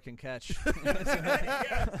Rancor can catch. he's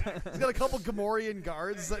got a couple Gamorrean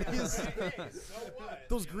guards that he's. Hey, so what?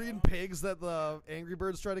 Those you green know? pigs that the Angry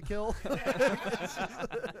Birds try to kill. So I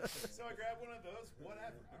grab one of those.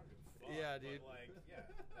 Whatever. I don't give a fuck. Yeah, but, dude. like, yeah,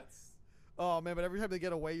 that's. Oh man, but every time they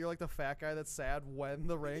get away, you're like the fat guy that's sad when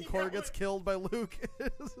the Rancor gets killed by Luke. Yeah.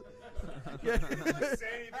 He doesn't like say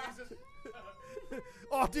anything. He's just.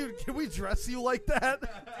 Oh, dude, can we dress you like that? Dude,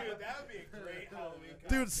 that would be a great Halloween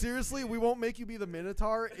costume. Dude, seriously, we won't make you be the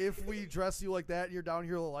Minotaur if we dress you like that. And you're down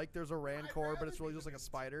here like there's a Rancor, but it's really just like a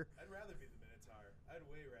spider. I'd rather be the Minotaur. I'd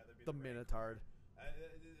way rather be The Rancor. Minotaur.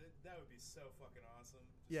 That would be so fucking awesome.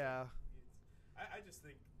 Just Yeah. like, I just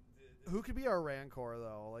think. Who could be our Rancor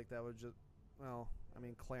though? Like that would just. Well, I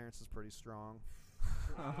mean, Clarence is pretty strong.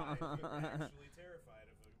 I'm actually terrified of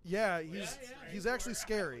him. Yeah, Yeah. he's actually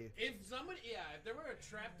scary. If there were a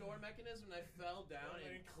trapdoor mechanism and I fell down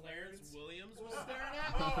and Clarence Williams was staring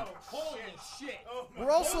at me, Oh, holy shit. Oh my We're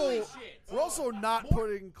also Holy shit. we're also not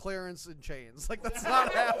putting Clarence in chains. Like that's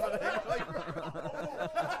not happening. Like,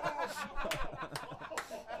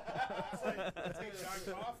 It's like a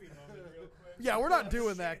John Coffey moment real quick. yeah, we're not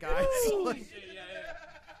doing that, guys. Holy Like, shit, yeah.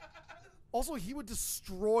 Also, he would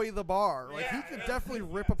destroy the bar. Like Yeah, he could definitely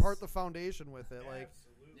rip apart the foundation with it. Like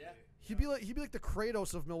Absolutely. Yeah. he'd be like the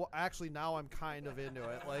Kratos of Milwaukee. Actually, now I'm kind of into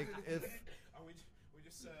it. Like if We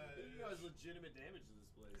just He caused legitimate damage to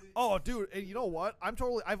this place. oh, dude, and you know what?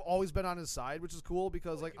 I've always been on his side, which is cool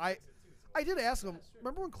because like I did ask him.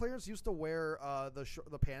 Remember when Clarence used to wear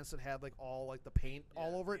the pants that had like all like the paint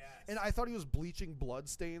all over it, Yes. and I thought he was bleaching blood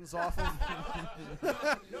stains off them.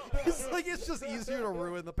 It's like it's just easier to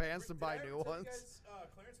ruin the pants than buy new ones.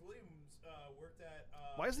 Clarence Williams worked at.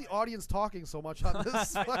 Why is the audience talking so much on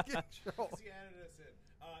this fucking show? He added us in.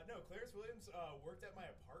 No, Clarence Williams worked at my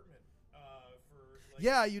apartment for. Like,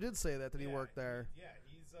 Yeah, you did say that he yeah, worked there. Yeah,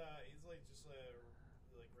 he's like just like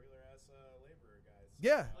regular ass laborer guys.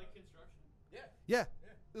 Yeah, Like construction. yeah.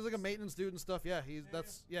 There's like a maintenance dude and stuff. Yeah,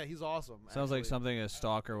 he's awesome. Sounds like actually. something a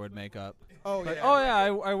stalker would make up. Oh Like, yeah. oh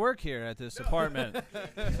yeah, I work here at this apartment. He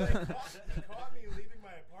caught me leaving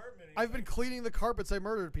my apartment. He's I've been cleaning the carpets I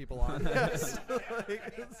murdered people on. Yes. Like,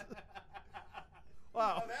 it's-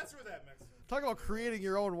 wow. Oh, that's where that Mexican. Talk about creating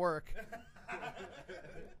your own work.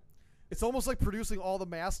 It's almost like producing all the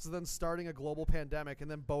masks and then starting a global pandemic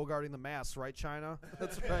and then bogarting the masks, right, China?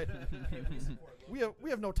 That's right. we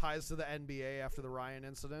have no ties to the NBA after the Ryan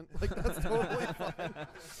incident. Like that's totally fine.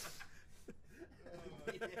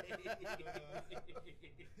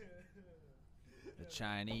 The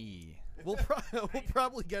Chinese. We'll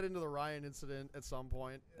probably get into the Ryan incident at some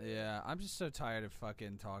point. Yeah, I'm just so tired of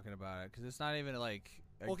fucking talking about it because it's not even like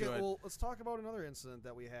a Okay, good. well, let's talk about another incident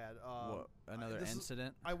that we had. What, another this is-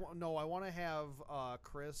 incident? I want to have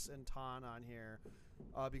Chris and Ton on here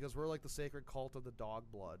because we're like the sacred cult of the dog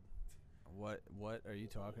blood. What are you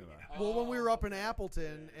talking about? Well, when we were up in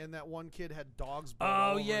Appleton and that one kid had dog's blood. all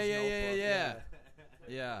Oh over yeah, his yeah, yeah, notebook,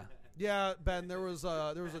 yeah, yeah. Yeah, Ben, there was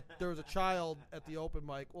a child at the open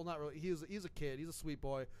mic. Well, not really. He's a kid. He's a sweet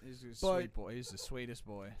boy. He's a But- sweet boy. He's the sweetest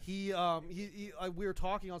boy. He we were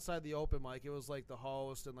talking outside the open mic. It was like the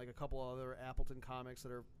host and like a couple other Appleton comics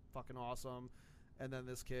that are fucking awesome, and then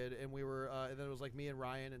this kid, and we were and then it was like me and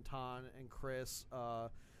Ryan and Ton and Chris.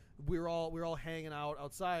 We were all hanging out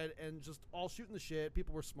outside and just all shooting the shit.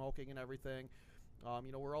 People were smoking and everything.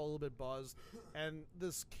 We're all a little bit buzzed, and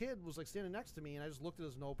this kid was like standing next to me, and I just looked at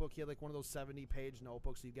his notebook. He had like one of those 70-page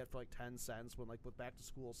notebooks you get for like 10 cents when like with back to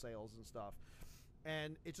school sales and stuff,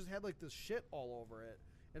 and it just had like this shit all over it.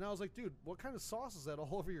 And I was like, dude, what kind of sauce is that all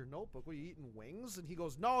over your notebook? What, are you eating wings? And he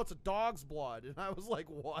goes, no, it's a dog's blood. And I was like,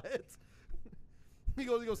 what? He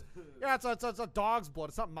goes, yeah, it's a dog's blood.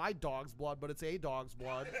 It's not my dog's blood, but it's a dog's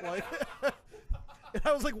blood. Like, and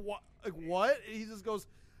I was like, what? Like what? And he just goes,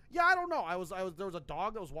 yeah, I don't know. There was a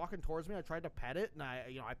dog that was walking towards me. I tried to pet it, and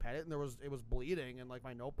I pet it, and it was bleeding, and like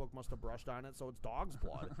my notebook must have brushed on it, so it's dog's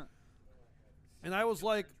blood. And I was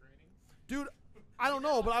like, dude, I don't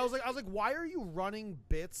know, but I was like, why are you running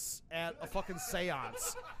bits at a fucking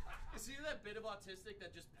seance? Is he that bit of autistic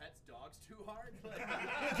that just pets dogs too hard?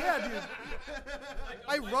 Like, Yeah, dude.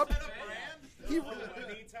 I like, rubbed. is that a brand? He,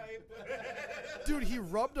 Bunny type. dude, he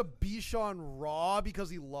rubbed a Bichon raw because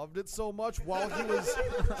he loved it so much while he was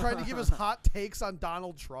trying to give his hot takes on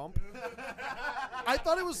Donald Trump. I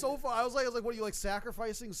thought it was so fun. I was like, what are you like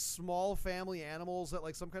sacrificing small family animals at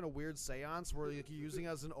like some kind of weird seance where like, you're using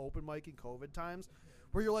as an open mic in COVID times,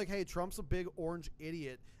 where you're like, hey, Trump's a big orange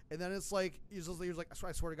idiot. And then it's like, he's like,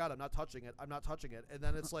 I swear to God, I'm not touching it. I'm not touching it. And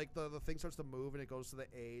then it's like the thing starts to move and it goes to the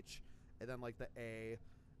H and then like the A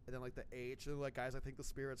and then like the H. And like, guys, I think the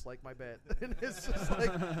spirits like my bit. And it's just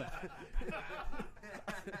like,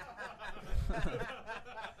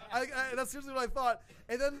 that's seriously what I thought.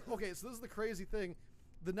 And then, okay, so this is the crazy thing.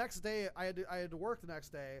 The next day, I had to work the next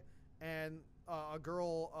day, and a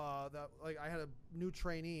girl that like I had a new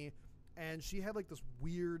trainee. And she had like this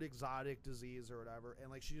weird exotic disease or whatever,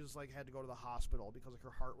 and like she just like had to go to the hospital because like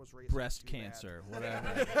her heart was racing. Breast too bad. cancer,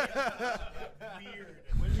 whatever.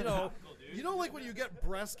 Weird. You know, like when you get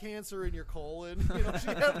breast cancer in your colon. You know, she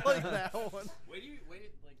had like that one. Wait,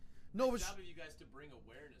 like, No, nice but job of you guys to bring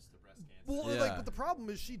awareness to breast cancer. well, Yeah. like, but the problem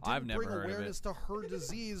is she I've didn't never bring heard of awareness it. to her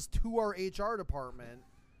disease to our HR department.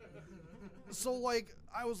 So like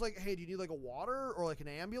I was like, hey, do you need like a water or like an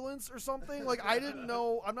ambulance or something? Like I didn't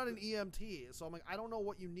know. I'm not an EMT, so I'm like, I don't know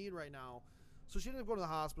what you need right now. So she ended up going to the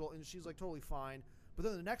hospital, and she's like totally fine. But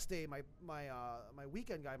then the next day, my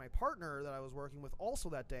weekend guy, my partner that I was working with, also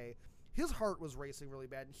that day, his heart was racing really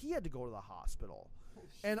bad, and he had to go to the hospital.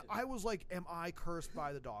 And I was like, am I cursed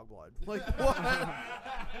by the dog blood? Like what?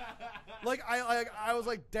 Like I was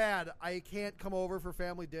like, Dad, I can't come over for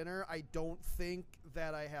family dinner. I don't think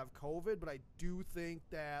that I have COVID, but I do think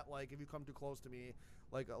that like if you come too close to me,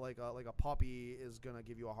 a puppy is gonna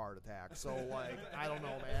give you a heart attack. So like, I don't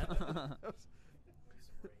know, man.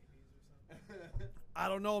 I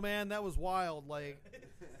don't know, man. That was wild. Like,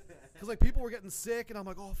 because like people were getting sick, and I'm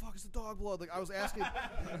like, oh fuck, it's the dog blood. Like I was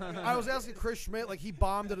asking Chris Schmidt, like he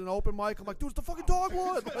bombed at an open mic. I'm like, dude, it's the fucking dog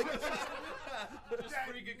blood. Like, it's Just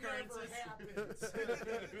pretty good currencies.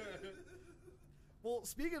 well,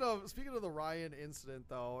 speaking of the Ryan incident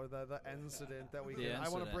though, or the incident that we The did, I want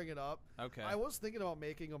to incident. bring it up. Okay. I was thinking about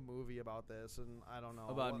making a movie about this, and I don't know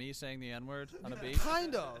About what- me saying the N-word on a beach?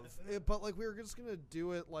 Kind of, but like we were just gonna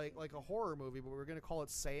do it like a horror movie, but we were gonna call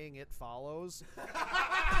it "Saying It Follows."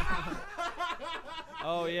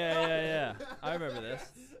 Oh yeah. I remember this.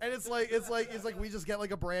 And it's like we just get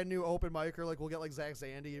like a brand new open micer, like we'll get like Zach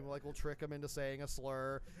Zandi, and we'll trick him into saying a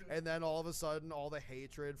slur, and then all of a sudden all the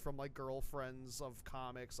hatred from like girlfriends of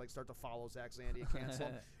comics like start to follow Zach Zandi and cancel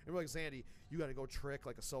him. And we're like, Zandi, you got to go trick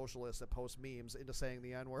like a socialist that posts memes into saying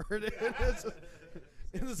the N-word.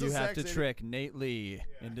 You have to trick Nate Lee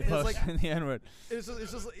into It's posting like- the N-word. It's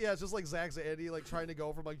just like Zach Zandi like trying to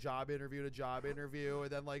go from like job interview to job interview, and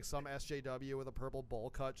then like some SJW with a purple bowl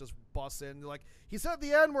cut just busts in like he said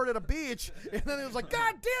the N-word at a beach, and then he was like,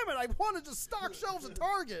 God damn it, I want to just stock shelves at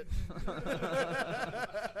Target.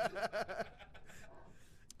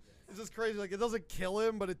 It's just crazy. Like it doesn't kill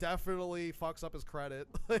him, but it definitely fucks up his credit.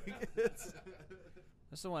 Like it's.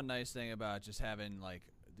 That's the one nice thing about just having like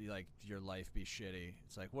your life be shitty.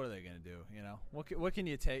 It's like, what are they gonna do? You know, what can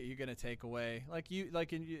you take? You're gonna take away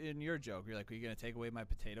in your joke. You're like, are you gonna take away my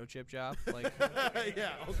potato chip job? Like,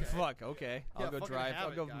 Yeah. Okay. fuck. Okay, I'll go fucking drive. have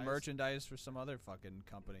I'll it, go guys. merchandise for some other fucking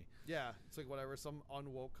company. Yeah, it's like whatever. Some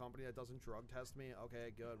unwoke company that doesn't drug test me.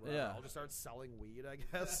 Okay, good. Whatever. Yeah. I'll just start selling weed, I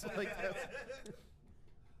guess. Like that's,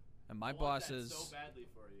 And my I want boss that is. so badly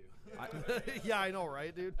for you. yeah, I know,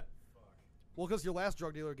 right, dude? Well, because your last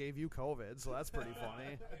drug dealer gave you COVID, so that's pretty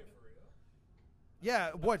funny. Yeah,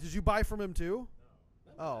 what, did you buy from him too?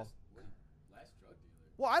 Oh. Last drug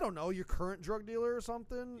dealer. Well, I don't know. Your current drug dealer or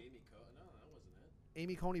something? No, that wasn't it.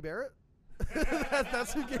 Amy Coney Barrett?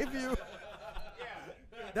 That's who gave you...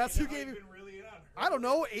 That's who gave you... Really in on her. I don't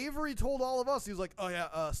know. Avery told all of us. He was like, "Oh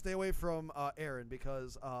yeah, stay away from Aaron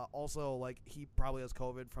because also like he probably has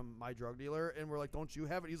COVID from my drug dealer." And we're like, "Don't you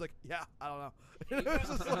have it?" He's like, "Yeah, I don't know." It was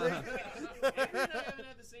just like, Aaron and I haven't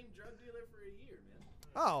had the same drug dealer for a year, man.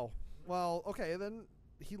 oh, well, okay, then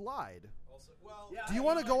he lied. Also, well, Yeah, Do you I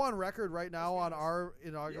want to mean, go like- on record right now on our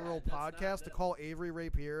inaugural Yeah, that's not podcast to that- call Avery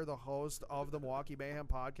Rapier the host of the Milwaukee Mayhem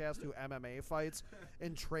podcast who MMA fights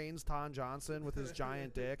and trains Ton Johnson with his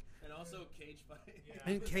giant dick And also cage fight.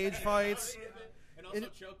 and cage fights? And also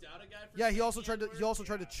And- choked out a guy for Yeah, he saying also the tried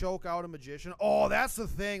to N-word. choke out a magician. Oh, that's the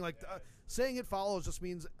thing. Like saying it follows just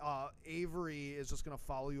means Avery is just gonna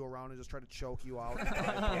follow you around and just try to choke you out.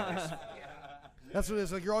 That's what it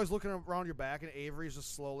is. Like you're always looking around your back, and Avery's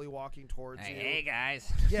just slowly walking towards you. Hey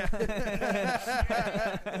guys. Yeah. Yeah,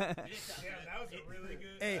 that was a really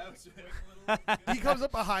good. Hey. That was a quick little. He comes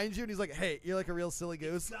up behind you and he's like, "Hey, you're like a real silly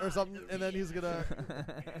goose," or something, and then he's gonna.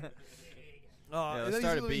 Yeah, and let's then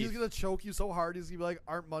start a he's beef. gonna choke you so hard. He's gonna be like,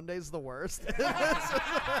 "Aren't Mondays the worst?"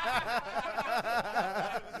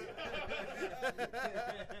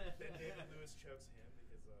 Then David Lewis chokes him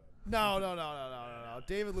because. No.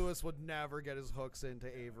 David Lewis would never get his hooks into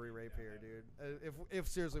Avery Rapier, dude. If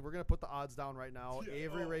seriously, we're gonna put the odds down right now.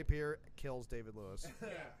 Avery Rapier kills David Lewis,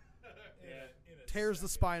 tears the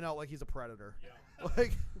spine out like he's a predator.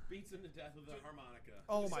 Like, Beats him to death with a harmonica.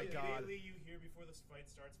 oh my god. Immediately you hear before this fight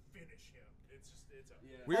starts, finish him. It's over.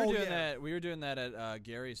 Yeah. We were Oh, doing yeah. that. We were doing that at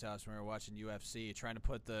Gary's house when we were watching UFC, trying to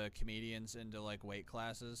put the comedians into like weight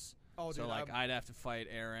classes. Oh, So dude, like I'd have to fight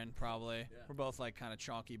Aaron probably. Yeah. We're both like kind of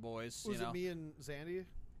chunky boys, was you know. it me and Zandi?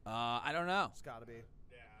 I don't know. It's gotta be.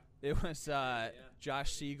 Yeah. It was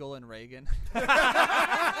Josh Siegel and Reagan.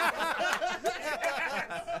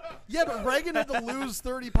 Yeah, but Reagan had to lose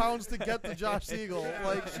 30 pounds to get to Josh Siegel.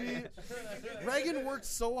 Like Reagan worked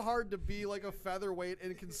so hard to be like a featherweight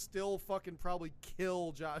and can still fucking probably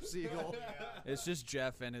kill Josh Siegel. It's just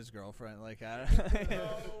Jeff and his girlfriend. Like I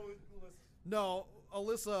No,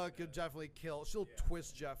 Alyssa could definitely kill. She'll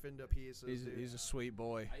twist Jeff into pieces. dude. he's a sweet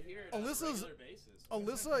boy. I hear it on a Alyssa's- regular basis.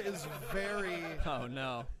 Alyssa is very. Oh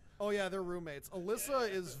no. Oh yeah, they're roommates. Alyssa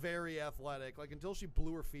is very athletic. Like until she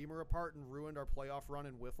blew her femur apart and ruined our playoff run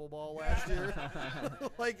in wiffle ball last year,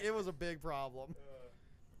 like it was a big problem.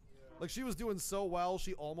 Like she was doing so well,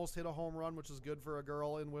 she almost hit a home run, which is good for a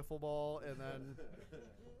girl in wiffle ball, and then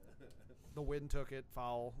the wind took it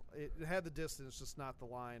foul. It had the distance, just not the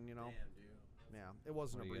line. You know. Damn, dude. Yeah, it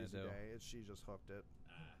wasn't What a are you breezy gonna do? day. She just hooked it.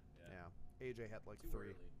 Yeah. Yeah, AJ had like Too 3.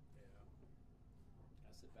 early.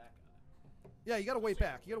 Gotta sit back on it. Yeah, you got to wait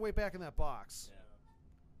back. You got to wait back in that box.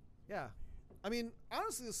 Yeah. Yeah. I mean,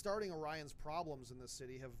 honestly, the starting Orion's problems in this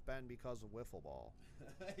city have been because of wiffle ball.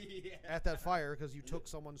 Yeah. At that fire, because you took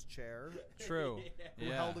someone's chair, True. who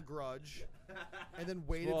Yeah. held a grudge, and then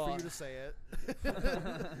waited Well, for you to say it. No,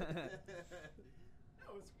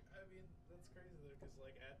 it's, I mean, that's crazy though, because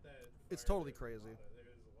like at that. It's fire, totally there's crazy.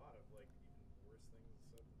 There's a lot of like even worse things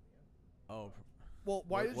said in the end. Oh, Well,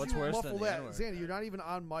 why did What's you worse than muffle the that, N-word? Zandy? You're not even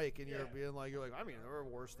on mic, and Yeah. you're like, I mean, there are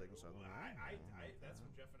worse things. Well, that's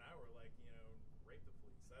when Jeff and I were like, rape the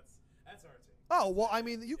police. That's our take. Oh well, I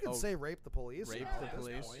mean, you can Oh, say rape the police. rape at the this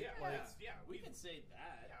police? point. Yeah, Like, yeah, We can say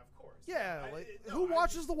that. Yeah, of course. yeah, I- like no, who I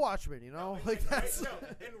watches just- The Watchmen? You know, No, like and that's. and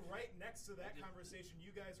right next to that conversation,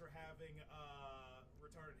 you guys were having a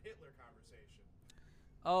retarded Hitler conversation.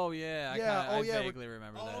 oh yeah. Yeah, I oh, yeah, vaguely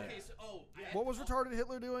remember Oh, that. okay. So, What was retarded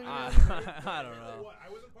Hitler doing? I again? I don't know. What? I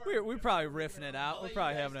wasn't part We're of it. probably riffing it out. I'll We're let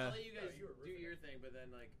probably you guys, having I'll a. let you guys No, you were do riffing your thing, but then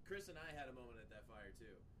like Chris and I had a moment at that fire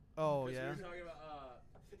too. Oh Chris, yeah. we were talking about.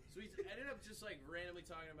 So we ended up just like randomly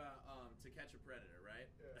talking about To Catch a Predator, right?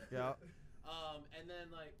 Yeah. And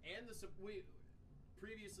then like we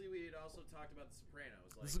previously we had also talked about The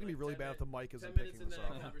Sopranos. Like, This is gonna be really 10 bad if the mic isn't 10 minutes picking into this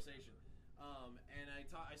that up. conversation. And I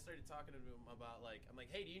started talking to him about like I'm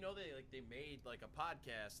like, hey, do you know they made like a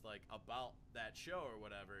podcast like about that show or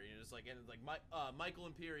whatever? It's like and it's like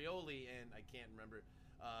Michael Imperioli and I can't remember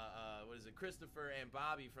what is it, Christopher and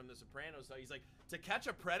Bobby from The Sopranos. So he's like, To Catch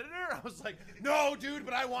a Predator? I was like, no, dude,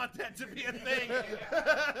 but I want that to be a thing.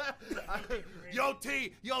 Yo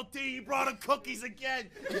T, you brought him cookies again.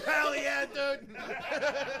 Hell yeah, dude.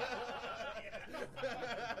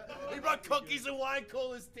 He brought cookies and wine,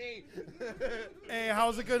 coolest tea. Hey,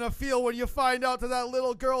 how's it gonna feel when you find out that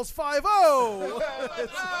little girl's 5'0"?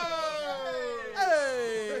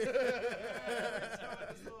 Hey!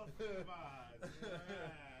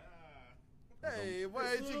 Hey,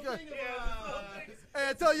 why did you go? Hey,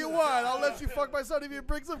 I tell you what, I'll let you fuck my son if you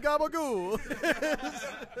bring some gabagool. I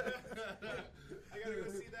gotta go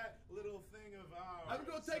see that little thing of ours. I'm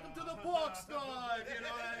gonna take him to the pork store, if you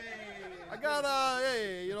know what I mean. I got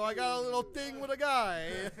I got a little thing with a guy.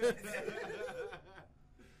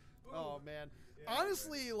 Oh man.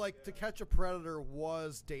 Honestly, like To Catch a Predator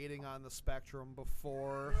was dating on the spectrum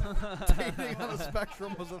before dating on the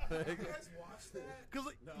spectrum was a thing. You guys watch that? Cause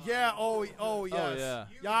yeah, oh yes, yeah.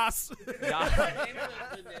 yes. That's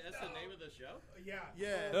the name of the show? Yeah.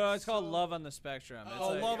 Yeah. It's called Love on the Spectrum. It's Oh,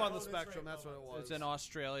 like- Love on the that's Spectrum. right, That's what it was. It's in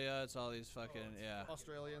Australia. It's all these fucking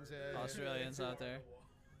Australians. Yeah. Australians out there.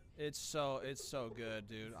 It's so good,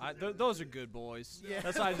 dude. Those are good boys. Yeah.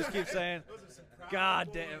 That's why I just keep saying. Those are some proud God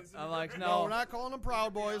boys damn. in I'm the like, back. No, we're no. not calling them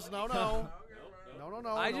Proud Boys. No. No.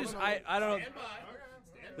 I no, just no. I don't know. Stand by.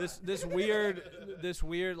 This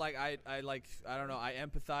weird like I don't know, I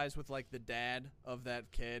empathize with like the dad of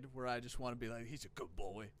that kid where I just want to be like, he's a good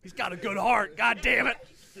boy, he's got a good heart, god damn it,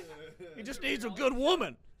 he just needs a good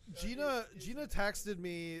woman. Gina texted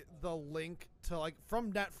me the link to like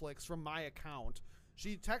from Netflix from my account.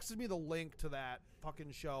 She texted me the link to that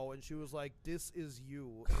fucking show, and she was like, "This is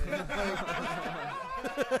you."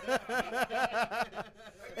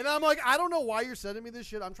 And I'm like, I don't know why you're sending me this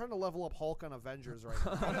shit. I'm trying to level up Hulk on Avengers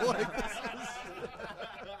right now. Like, this is...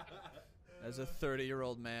 As a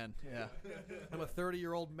 30-year-old man, yeah. I'm a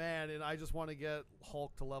 30-year-old man, and I just want to get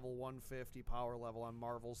Hulk to level 150 power level on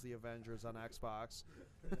Marvel's The Avengers on Xbox.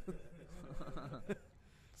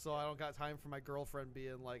 So I don't got time for my girlfriend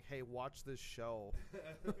being like, "Hey, watch this show."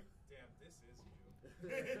 Damn, this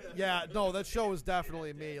is you. Yeah, no, that show is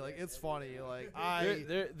definitely me. Like, it's funny. Like,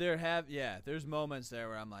 There's moments there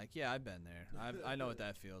where I'm like, yeah, I've been there. I know what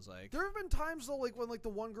that feels like. there have been times though, like when like the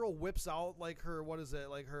one girl whips out like her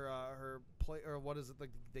her play or what is it, like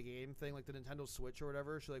the game thing, like the Nintendo Switch or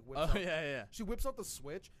whatever. She like whips Oh out, yeah. she whips out the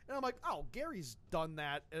Switch, and I'm like, oh, Gary's done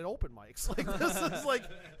that at open mics. Like, this is like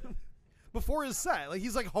before his set. Like,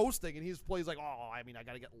 he's like hosting, and he's like, oh, I mean, I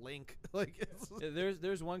gotta get Link. Like, it's,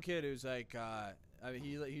 There's one kid who's like, I mean,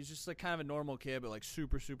 he's just like kind of a normal kid, but like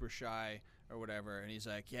super shy or whatever. And he's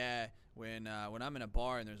like, yeah, when I'm in a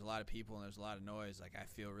bar and there's a lot of people and there's a lot of noise, like I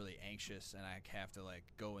feel really anxious and I have to like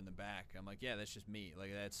go in the back. I'm like, yeah, that's just me.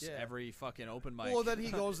 Like that's every fucking open mic. well, then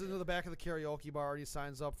he goes into the back of the karaoke bar and he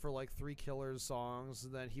signs up for like 3 Killers songs,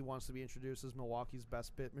 and then he wants to be introduced as Milwaukee's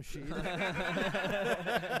best bit machine.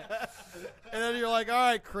 And then you're like, all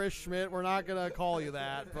right, Chris Schmidt, we're not gonna call you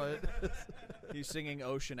that, but He's singing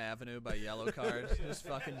Ocean Avenue by Yellow Card, just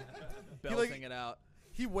fucking belting it out.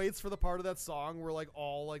 he waits for the part of that song where like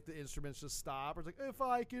all like the instruments just stop. It's like, if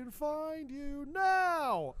I can find you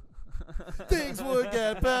now, things would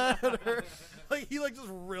get better. Like, he like just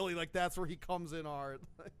really like that's where he comes in hard.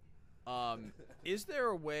 Is there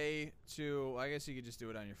a way to? I guess you could just do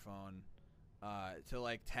it on your phone. To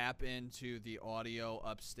like tap into the audio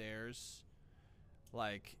upstairs,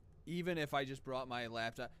 like even if I just brought my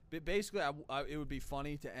laptop. But basically, it would be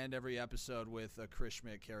funny to end every episode with a Chris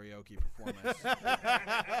Schmidt karaoke performance.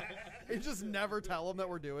 You just never tell him that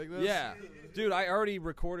we're doing this? Yeah. Dude, I already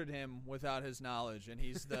recorded him without his knowledge, and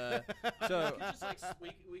he's the... So we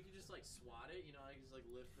could just like swat it, you know, I just like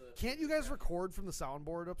lift the... Can't you guys record from the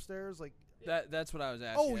soundboard upstairs? Like... That's what I was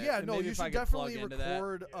asking. Oh, yeah, no, Maybe you if I should could definitely plug into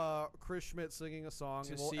record Chris Schmidt singing a song,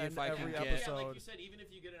 To and we'll see end if I can every get- episode. Yeah, like you said, even if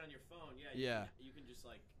you get it on your phone, you can just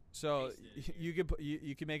like... So paste it.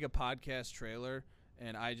 you could make a podcast trailer,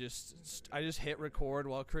 and I just hit record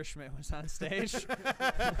while Chris Schmidt was on stage.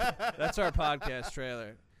 That's our podcast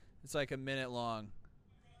trailer. It's like a minute long.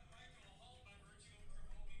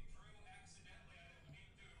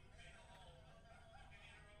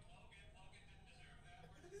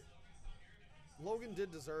 Logan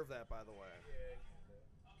did deserve that, by the way.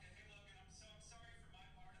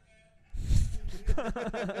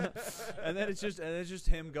 And then it's just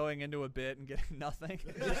him going into a bit and getting nothing.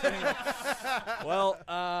 Well,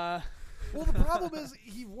 Well, the problem is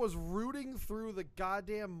he was rooting through the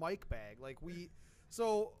goddamn mic bag.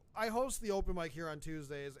 So I host the open mic here on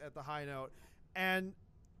Tuesdays at the High Note, and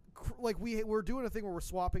we're doing a thing where we're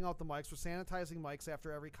swapping out the mics. We're sanitizing mics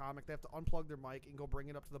after every comic. They have to unplug their mic and go bring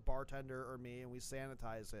it up to the bartender or me, and we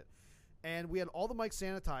sanitize it. And we had all the mics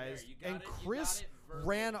sanitized, and Chris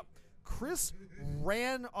ran up. Chris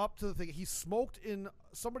ran up to the thing. He smoked in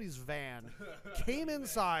somebody's van, came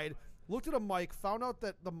inside, looked at a mic, found out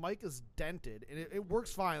that the mic is dented, and it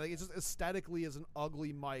works fine. Like, it just aesthetically is an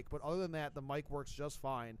ugly mic, but other than that, the mic works just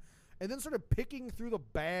fine. And then started picking through the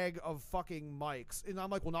bag of fucking mics. And I'm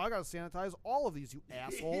like, well, now I got to sanitize all of these, you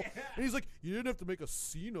asshole. Yeah. And he's like, you didn't have to make a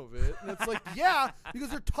scene of it. And it's like, yeah, because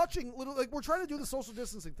they're touching little, like, we're trying to do the social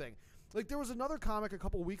distancing thing. Like, there was another comic a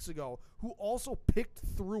couple weeks ago who also picked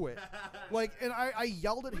through it. Like, and I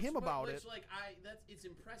yelled at him about it. Like, it's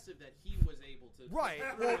impressive that he was able to. Right.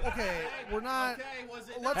 Well, okay. We're not. Okay, was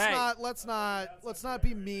it Let's not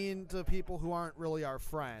be mean to people who aren't really our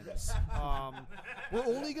friends. We're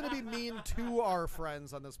only going to be mean to our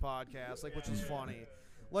friends on this podcast, like, which is funny.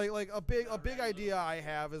 Like a big idea I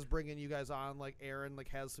have is bringing you guys on. Like, Aaron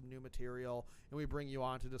has some new material, and we bring you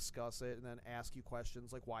on to discuss it, and then ask you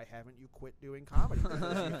questions like, why haven't you quit doing comedy?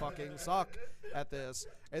 Because you fucking suck at this.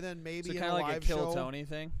 And then maybe in a like live a Kill show, Tony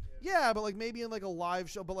thing. Yeah, but like maybe in like a live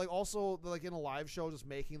show, but like also like in a live show, just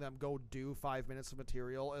making them go do 5 minutes of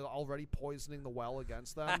material and already poisoning the well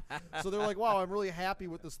against them. So they're like, wow, I'm really happy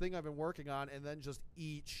with this thing I've been working on, and then just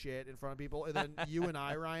eat shit in front of people. And then you and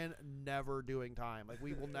I, Ryan, never doing time. Like,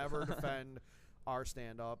 we will never defend our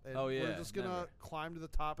stand-up. And we're just going to climb to the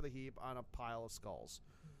top of the heap on a pile of skulls.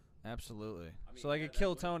 Absolutely. I mean, so like a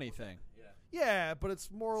Kill Tony thing. Yeah, but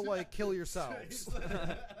it's more like kill yourselves.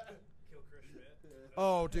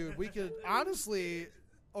 Oh, dude, we could honestly.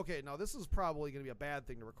 Okay, now this is probably going to be a bad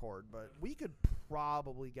thing to record, but we could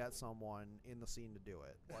probably get someone in the scene to do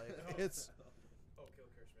it. Like, it's. Oh, kill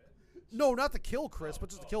Chris Schmidt? No, not to kill Chris, but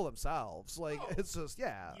just to kill themselves. Like, it's just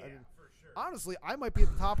yeah. I mean, for sure. Honestly, I might be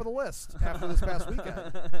at the top of the list after this past weekend. No,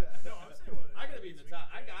 I'm saying I gotta be in the top.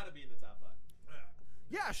 I gotta be in the top 5.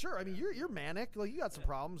 Yeah, sure. I mean, you're manic. Like, you got some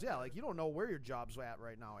problems. Yeah, like, you don't know where your job's at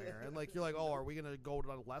right now, Aaron. Like, you're like, oh, are we gonna go to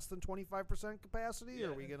less than 25% capacity?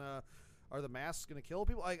 Yeah. Are the masks gonna kill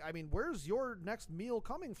people? Like, I mean, where's your next meal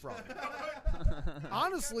coming from?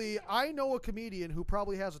 Honestly, I know a comedian who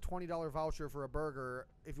probably has a $20 voucher for a burger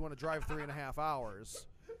if you want to drive 3.5 hours.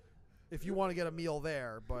 If you want to get a meal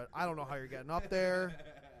there, but I don't know how you're getting up there.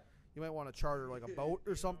 You might want to charter like a boat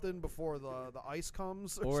or something before the ice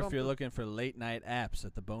comes. Or if you're looking for late night apps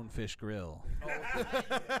at the Bonefish Grill.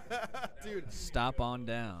 Dude, stop on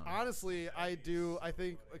down. Honestly, I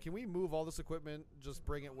think, can we move all this equipment, just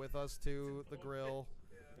bring it with us to the grill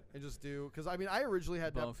and just do, because I mean, I originally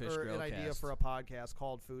had an idea for a podcast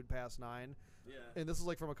called Food Past 9. Yeah. And this is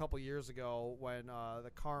like from a couple years ago when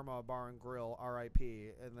the Karma Bar and Grill,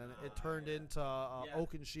 R.I.P. And then it turned into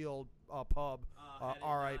Oak and Shield Pub,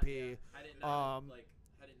 R.I.P.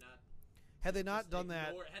 Had they not done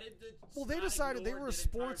that? Well, they decided they were a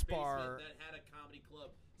sports bar that had a comedy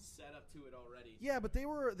club set up to it already. Yeah, but they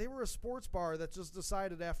were a sports bar that just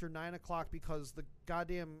decided after 9 o'clock, because the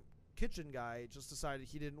goddamn kitchen guy just decided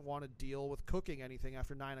he didn't want to deal with cooking anything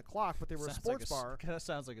after 9 o'clock, but they were a sports bar. That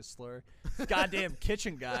sounds like a slur. Goddamn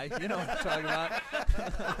kitchen guy. You know what I'm talking about.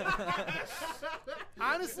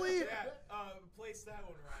 Honestly, place that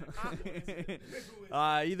one,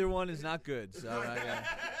 Ryan. Either one is not good. So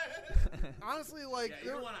honestly, like Yeah,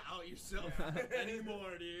 you don't want to out yourself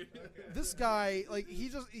anymore, dude. this guy, like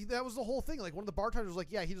that was the whole thing. Like one of the bartenders was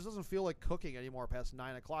like, yeah, he just doesn't feel like cooking anymore past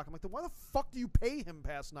 9 o'clock. I'm like, then why the fuck do you pay him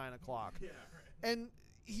past 9 o'clock? Yeah, right. And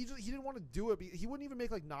he didn't want to do it. He wouldn't even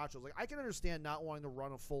make like nachos. Like I can understand not wanting to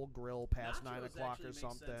run a full grill past 9 o'clock or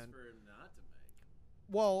something. Sense for him not to make.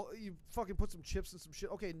 Well, you fucking put some chips and some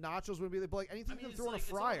shit. Okay, nachos would be, but like anything you can throw in a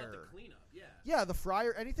fryer. It's all about the cleanup, yeah. Yeah, the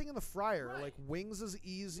fryer, anything in the fryer. Right. Like wings is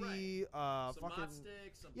easy. Some Fucking mott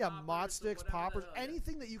sticks, some mott poppers, sticks, some whatever poppers, the hell,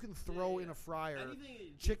 anything that you can throw in a fryer.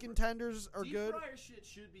 Anything, Chicken tenders are deep good. fryer shit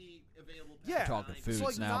should be available. Yeah. past Talking 9. foods So,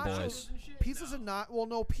 like, now, nachos boys. and shit? Pizzas No. and not well,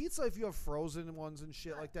 no pizza if you have frozen ones and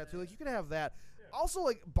shit like that too. Like you can have that. Also,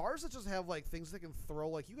 like bars that just have like things that can throw.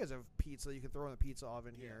 Like you guys have pizza, you can throw in the pizza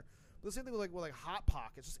oven here. But the same thing with like hot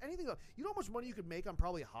pockets. Just anything. You know how much money you could make on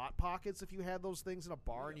probably hot pockets if you had those things in a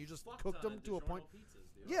bar and you just cooked them to a point. Pizzas,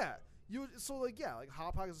 dude. Yeah. Like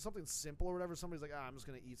hot pockets is something simple or whatever. Somebody's like, I'm just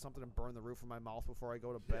gonna eat something and burn the roof of my mouth before I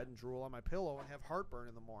go to bed and drool on my pillow and have heartburn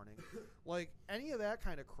in the morning. Like any of that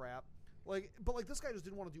kind of crap. But this guy just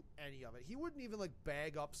didn't want to do any of it. He wouldn't even like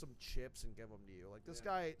bag up some chips and give them to you. Like this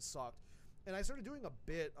guy sucked. And I started doing a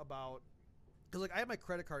bit about because like I had my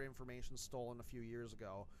credit card information stolen a few years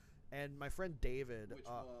ago, and my friend David. Which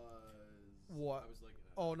was what? I was looking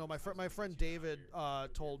at Oh no, my friend David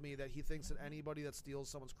told me that he thinks that anybody that steals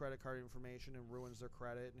someone's credit card information and ruins their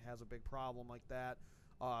credit and has a big problem like that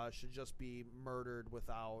should just be murdered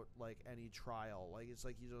without like any trial. Like it's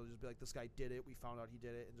like just be like, this guy did it, we found out he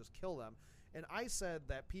did it, and just kill them. And I said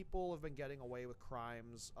that people have been getting away with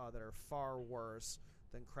crimes that are far worse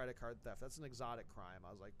than credit card theft. That's an exotic crime.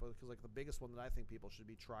 I was like, because like the biggest one that I think people should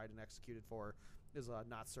be tried and executed for is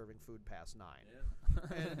not serving food past 9.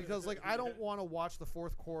 Yeah. And because like I don't want to watch the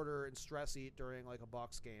fourth quarter and stress eat during like a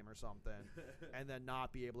Bucks game or something, and then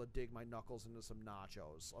not be able to dig my knuckles into some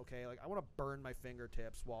nachos. Okay, like I want to burn my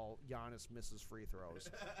fingertips while Giannis misses free throws.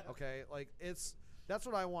 Okay, like that's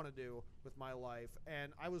what I want to do with my life,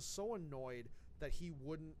 and I was so annoyed that he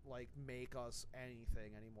wouldn't like make us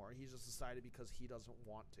anything anymore. He just decided because he doesn't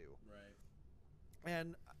want to. Right.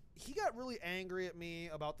 And he got really angry at me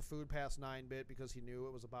about the food past 9 bit because he knew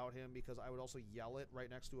it was about him, because I would also yell it right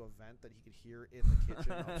next to a vent that he could hear in the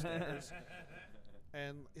kitchen upstairs.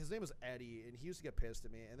 And his name was Eddie, and he used to get pissed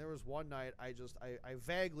at me. And there was one night I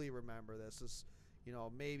vaguely remember this is,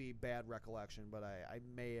 maybe bad recollection, but I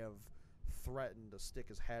may have threatened to stick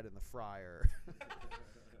his head in the fryer.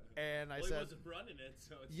 And I Well, said, he wasn't running it,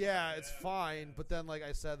 so it's yeah, it's fine. But then, like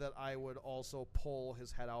I said, that I would also pull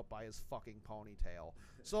his head out by his fucking ponytail.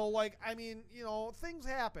 So, like, I mean, things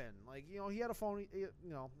happen. Like, he had a phony,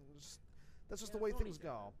 that's just the way things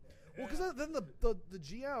go. Well, because then the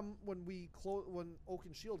GM, when Oak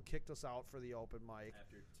and Shield kicked us out for the open mic.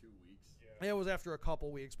 after 2 weeks. It was after a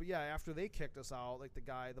couple weeks, but yeah, after they kicked us out, like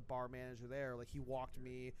the bar manager there, like he walked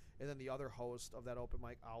me and then the other host of that open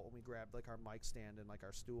mic out when we grabbed like our mic stand and like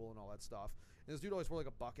our stool and all that stuff. And this dude always wore like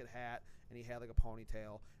a bucket hat and he had like a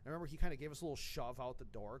ponytail. And I remember he kind of gave us a little shove out the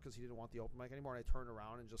door because he didn't want the open mic anymore. And I turned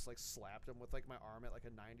around and just like slapped him with like my arm at like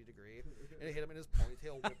a 90 degree, and it hit him in his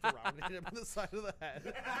ponytail, whipped around and hit him in the side of the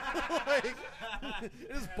head. Like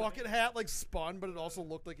his bucket hat like spun, but it also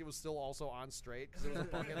looked like it was still also on straight because it was a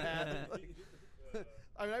bucket hat. Like,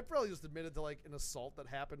 I mean, I probably just admitted to like an assault that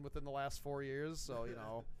happened within the last 4 years. So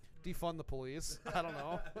defund the police. I don't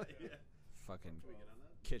know. Yeah. Fucking Can we get on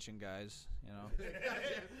that? kitchen guys,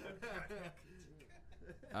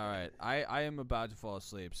 All right, I am about to fall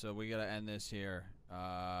asleep, so we gotta end this here.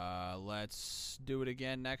 Let's do it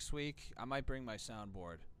again next week. I might bring my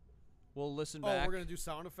soundboard. We'll listen back. Oh, we're gonna do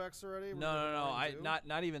sound effects already? No.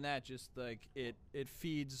 Not even that. Just like it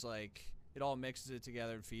feeds like it all mixes it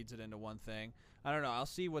together and feeds it into one thing. I don't know. I'll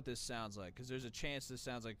see what this sounds like because there's a chance this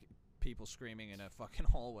sounds like people screaming in a fucking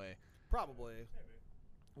hallway. Probably.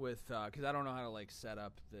 With because I don't know how to like set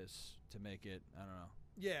up this to make it. I don't know.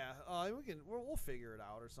 Yeah, we'll figure it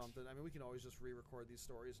out or something. I mean, we can always just re-record these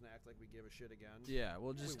stories and act like we give a shit again. Yeah,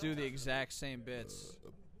 we'll just do the exact same bits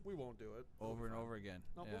We won't do it over and over again.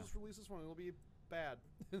 No, Yeah. we'll just release this one. It'll be bad.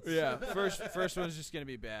 Yeah, first one's just gonna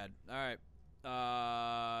be bad. All right,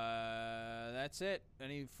 that's it.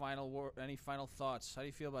 Any final thoughts? How do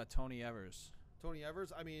you feel about Tony Evers? Tony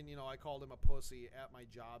Evers. I mean, I called him a pussy at my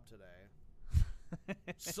job today.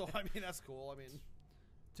 So I mean, that's cool. I mean,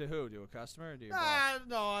 to who? To a customer? Or to your boss?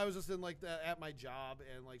 no, I was just in like at my job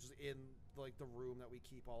and like just in like the room that we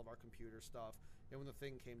keep all of our computer stuff. And when the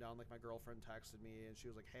thing came down, like my girlfriend texted me and she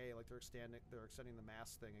was like, "Hey, like they're extending the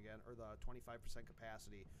mask thing again, or the 25%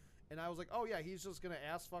 capacity." And I was like, "Oh yeah, he's just gonna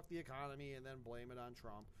ass fuck the economy and then blame it on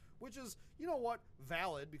Trump." which is, you know what,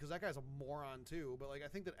 valid, because that guy's a moron too. But like, I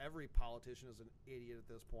think that every politician is an idiot at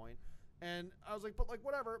this point. And I was like, but like,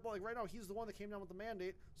 whatever. But like, right now, he's the one that came down with the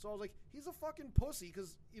mandate. So I was like, he's a fucking pussy.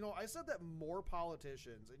 Because, you know, I said that more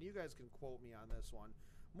politicians, and you guys can quote me on this one,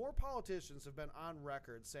 more politicians have been on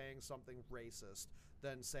record saying something racist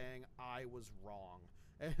than saying I was wrong.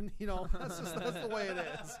 And, you know, that's the way it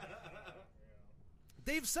is.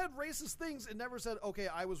 They've said racist things and never said, okay,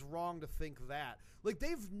 I was wrong to think that. Like,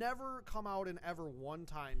 they've never come out and ever one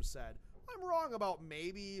time said, I'm wrong about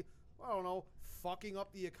maybe, I don't know, fucking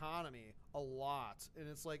up the economy a lot. And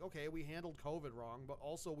it's like, okay, we handled COVID wrong, but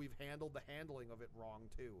also we've handled the handling of it wrong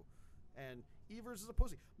too. And Evers is a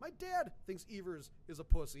pussy. My dad thinks Evers is a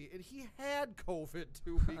pussy, and he had COVID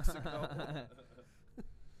 2 weeks ago.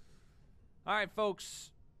 All right,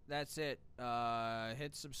 folks, that's it.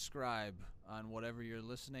 Hit subscribe on whatever you're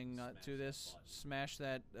listening to this. Smash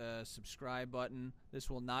that subscribe button. This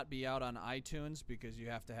will not be out on iTunes because you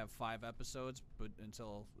have to have 5 episodes, but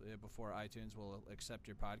until before iTunes will accept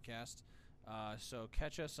your podcast. So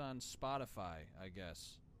catch us on Spotify, I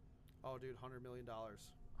guess. Oh, dude, $100 million.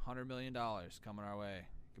 $100 million coming our way.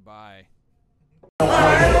 Goodbye.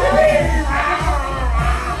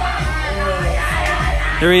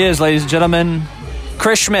 Here he is, ladies and gentlemen.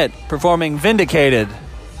 Chris Schmidt performing Vindicated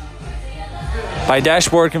by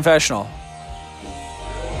Dashboard Confessional.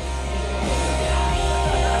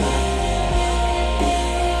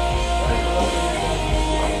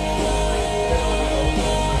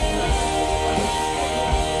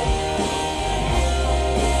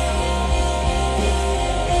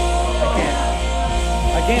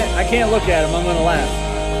 I can't look at him. I'm going to laugh.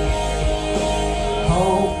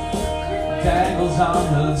 Hope dangles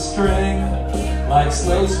on the string like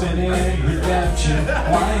slow spinning redemption,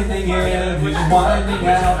 winding in and winding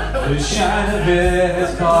out. The shine of it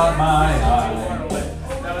has caught my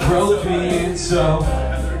eye, broke me in so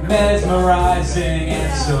mesmerizing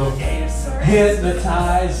and so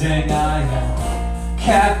hypnotizing. I am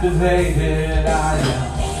captivated. I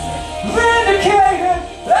am vindicated.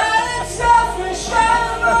 I am selfish. I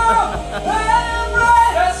am wrong. I am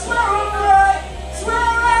right. I swear I'm right. Swear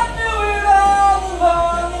I knew it all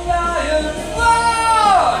along. And I am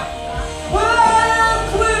flawed, but I am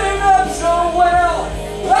clearing up so well.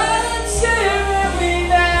 I am saving me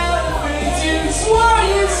now. When you swore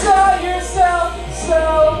you saw yourself so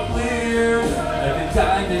clear. Like a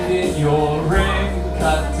diamond in your ring,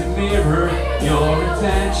 cut to mirror your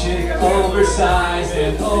attention, oversized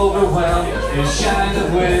and overwhelmed. The shine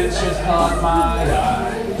of which has caught my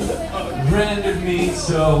eye, rendered me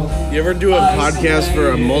so. You ever do a podcast for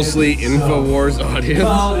a mostly InfoWars audience?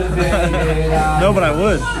 No, but I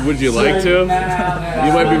would. Would you like to?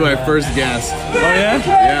 You might be my first guest. Oh, yeah?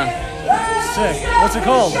 Yeah. Sick. What's it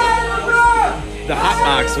called? The Hot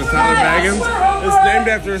Box with Tyler Baggins. It's named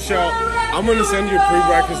after a show. I'm going to send you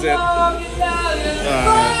prerequisite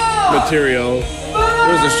material.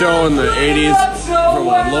 There was a show in the 80s from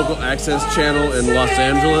a local access channel in Los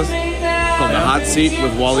Angeles called The Hot Seat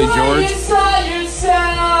with Wally George.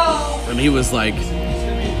 And he was like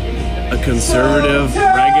a conservative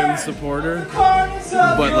Reagan supporter,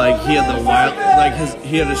 but like he had the wild, like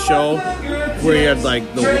he had a show where he had like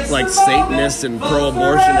the like Satanists and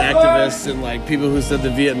pro-abortion activists and like people who said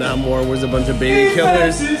the Vietnam War was a bunch of baby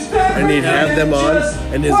killers, and he'd have them on,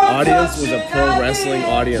 and his audience was a pro wrestling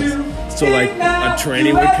audience. So like a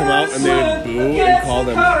tranny would come out and they would boo and call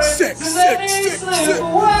them sick, sick, sick, sick,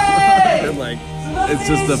 and like it's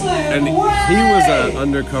just and he was an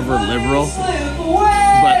undercover liberal,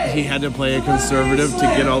 but he had to play a conservative to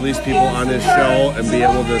get all these people on his show and be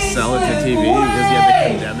able to sell it to TV because he had to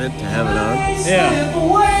condemn it to have it on. Yeah.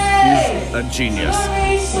 He's a genius.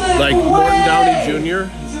 Like Morton Downey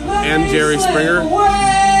Jr. and Jerry Springer.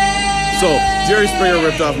 So Jerry Springer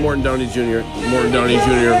ripped off Morton Downey Jr. Morton Downey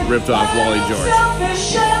Jr. ripped off Wally George.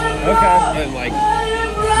 Okay. And like,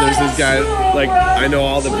 there's this guy, like, I know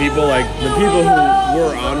all the people, like, the people who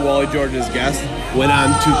were on Wally George's guest went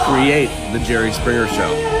on to create the Jerry Springer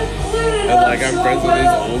show. And like, I'm friends with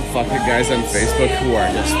these old fucking guys on Facebook who are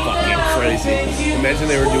just fucking crazy. Imagine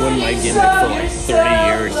they were doing my gimmick for like 30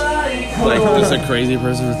 years. Like, just a crazy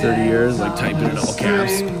person for 30 years, like, typing in all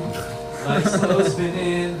caps.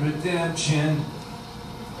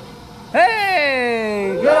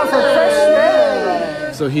 Hey! Get up for Chris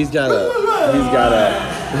Schmidt! So he's got a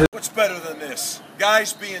What's better than this?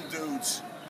 Guys being dudes.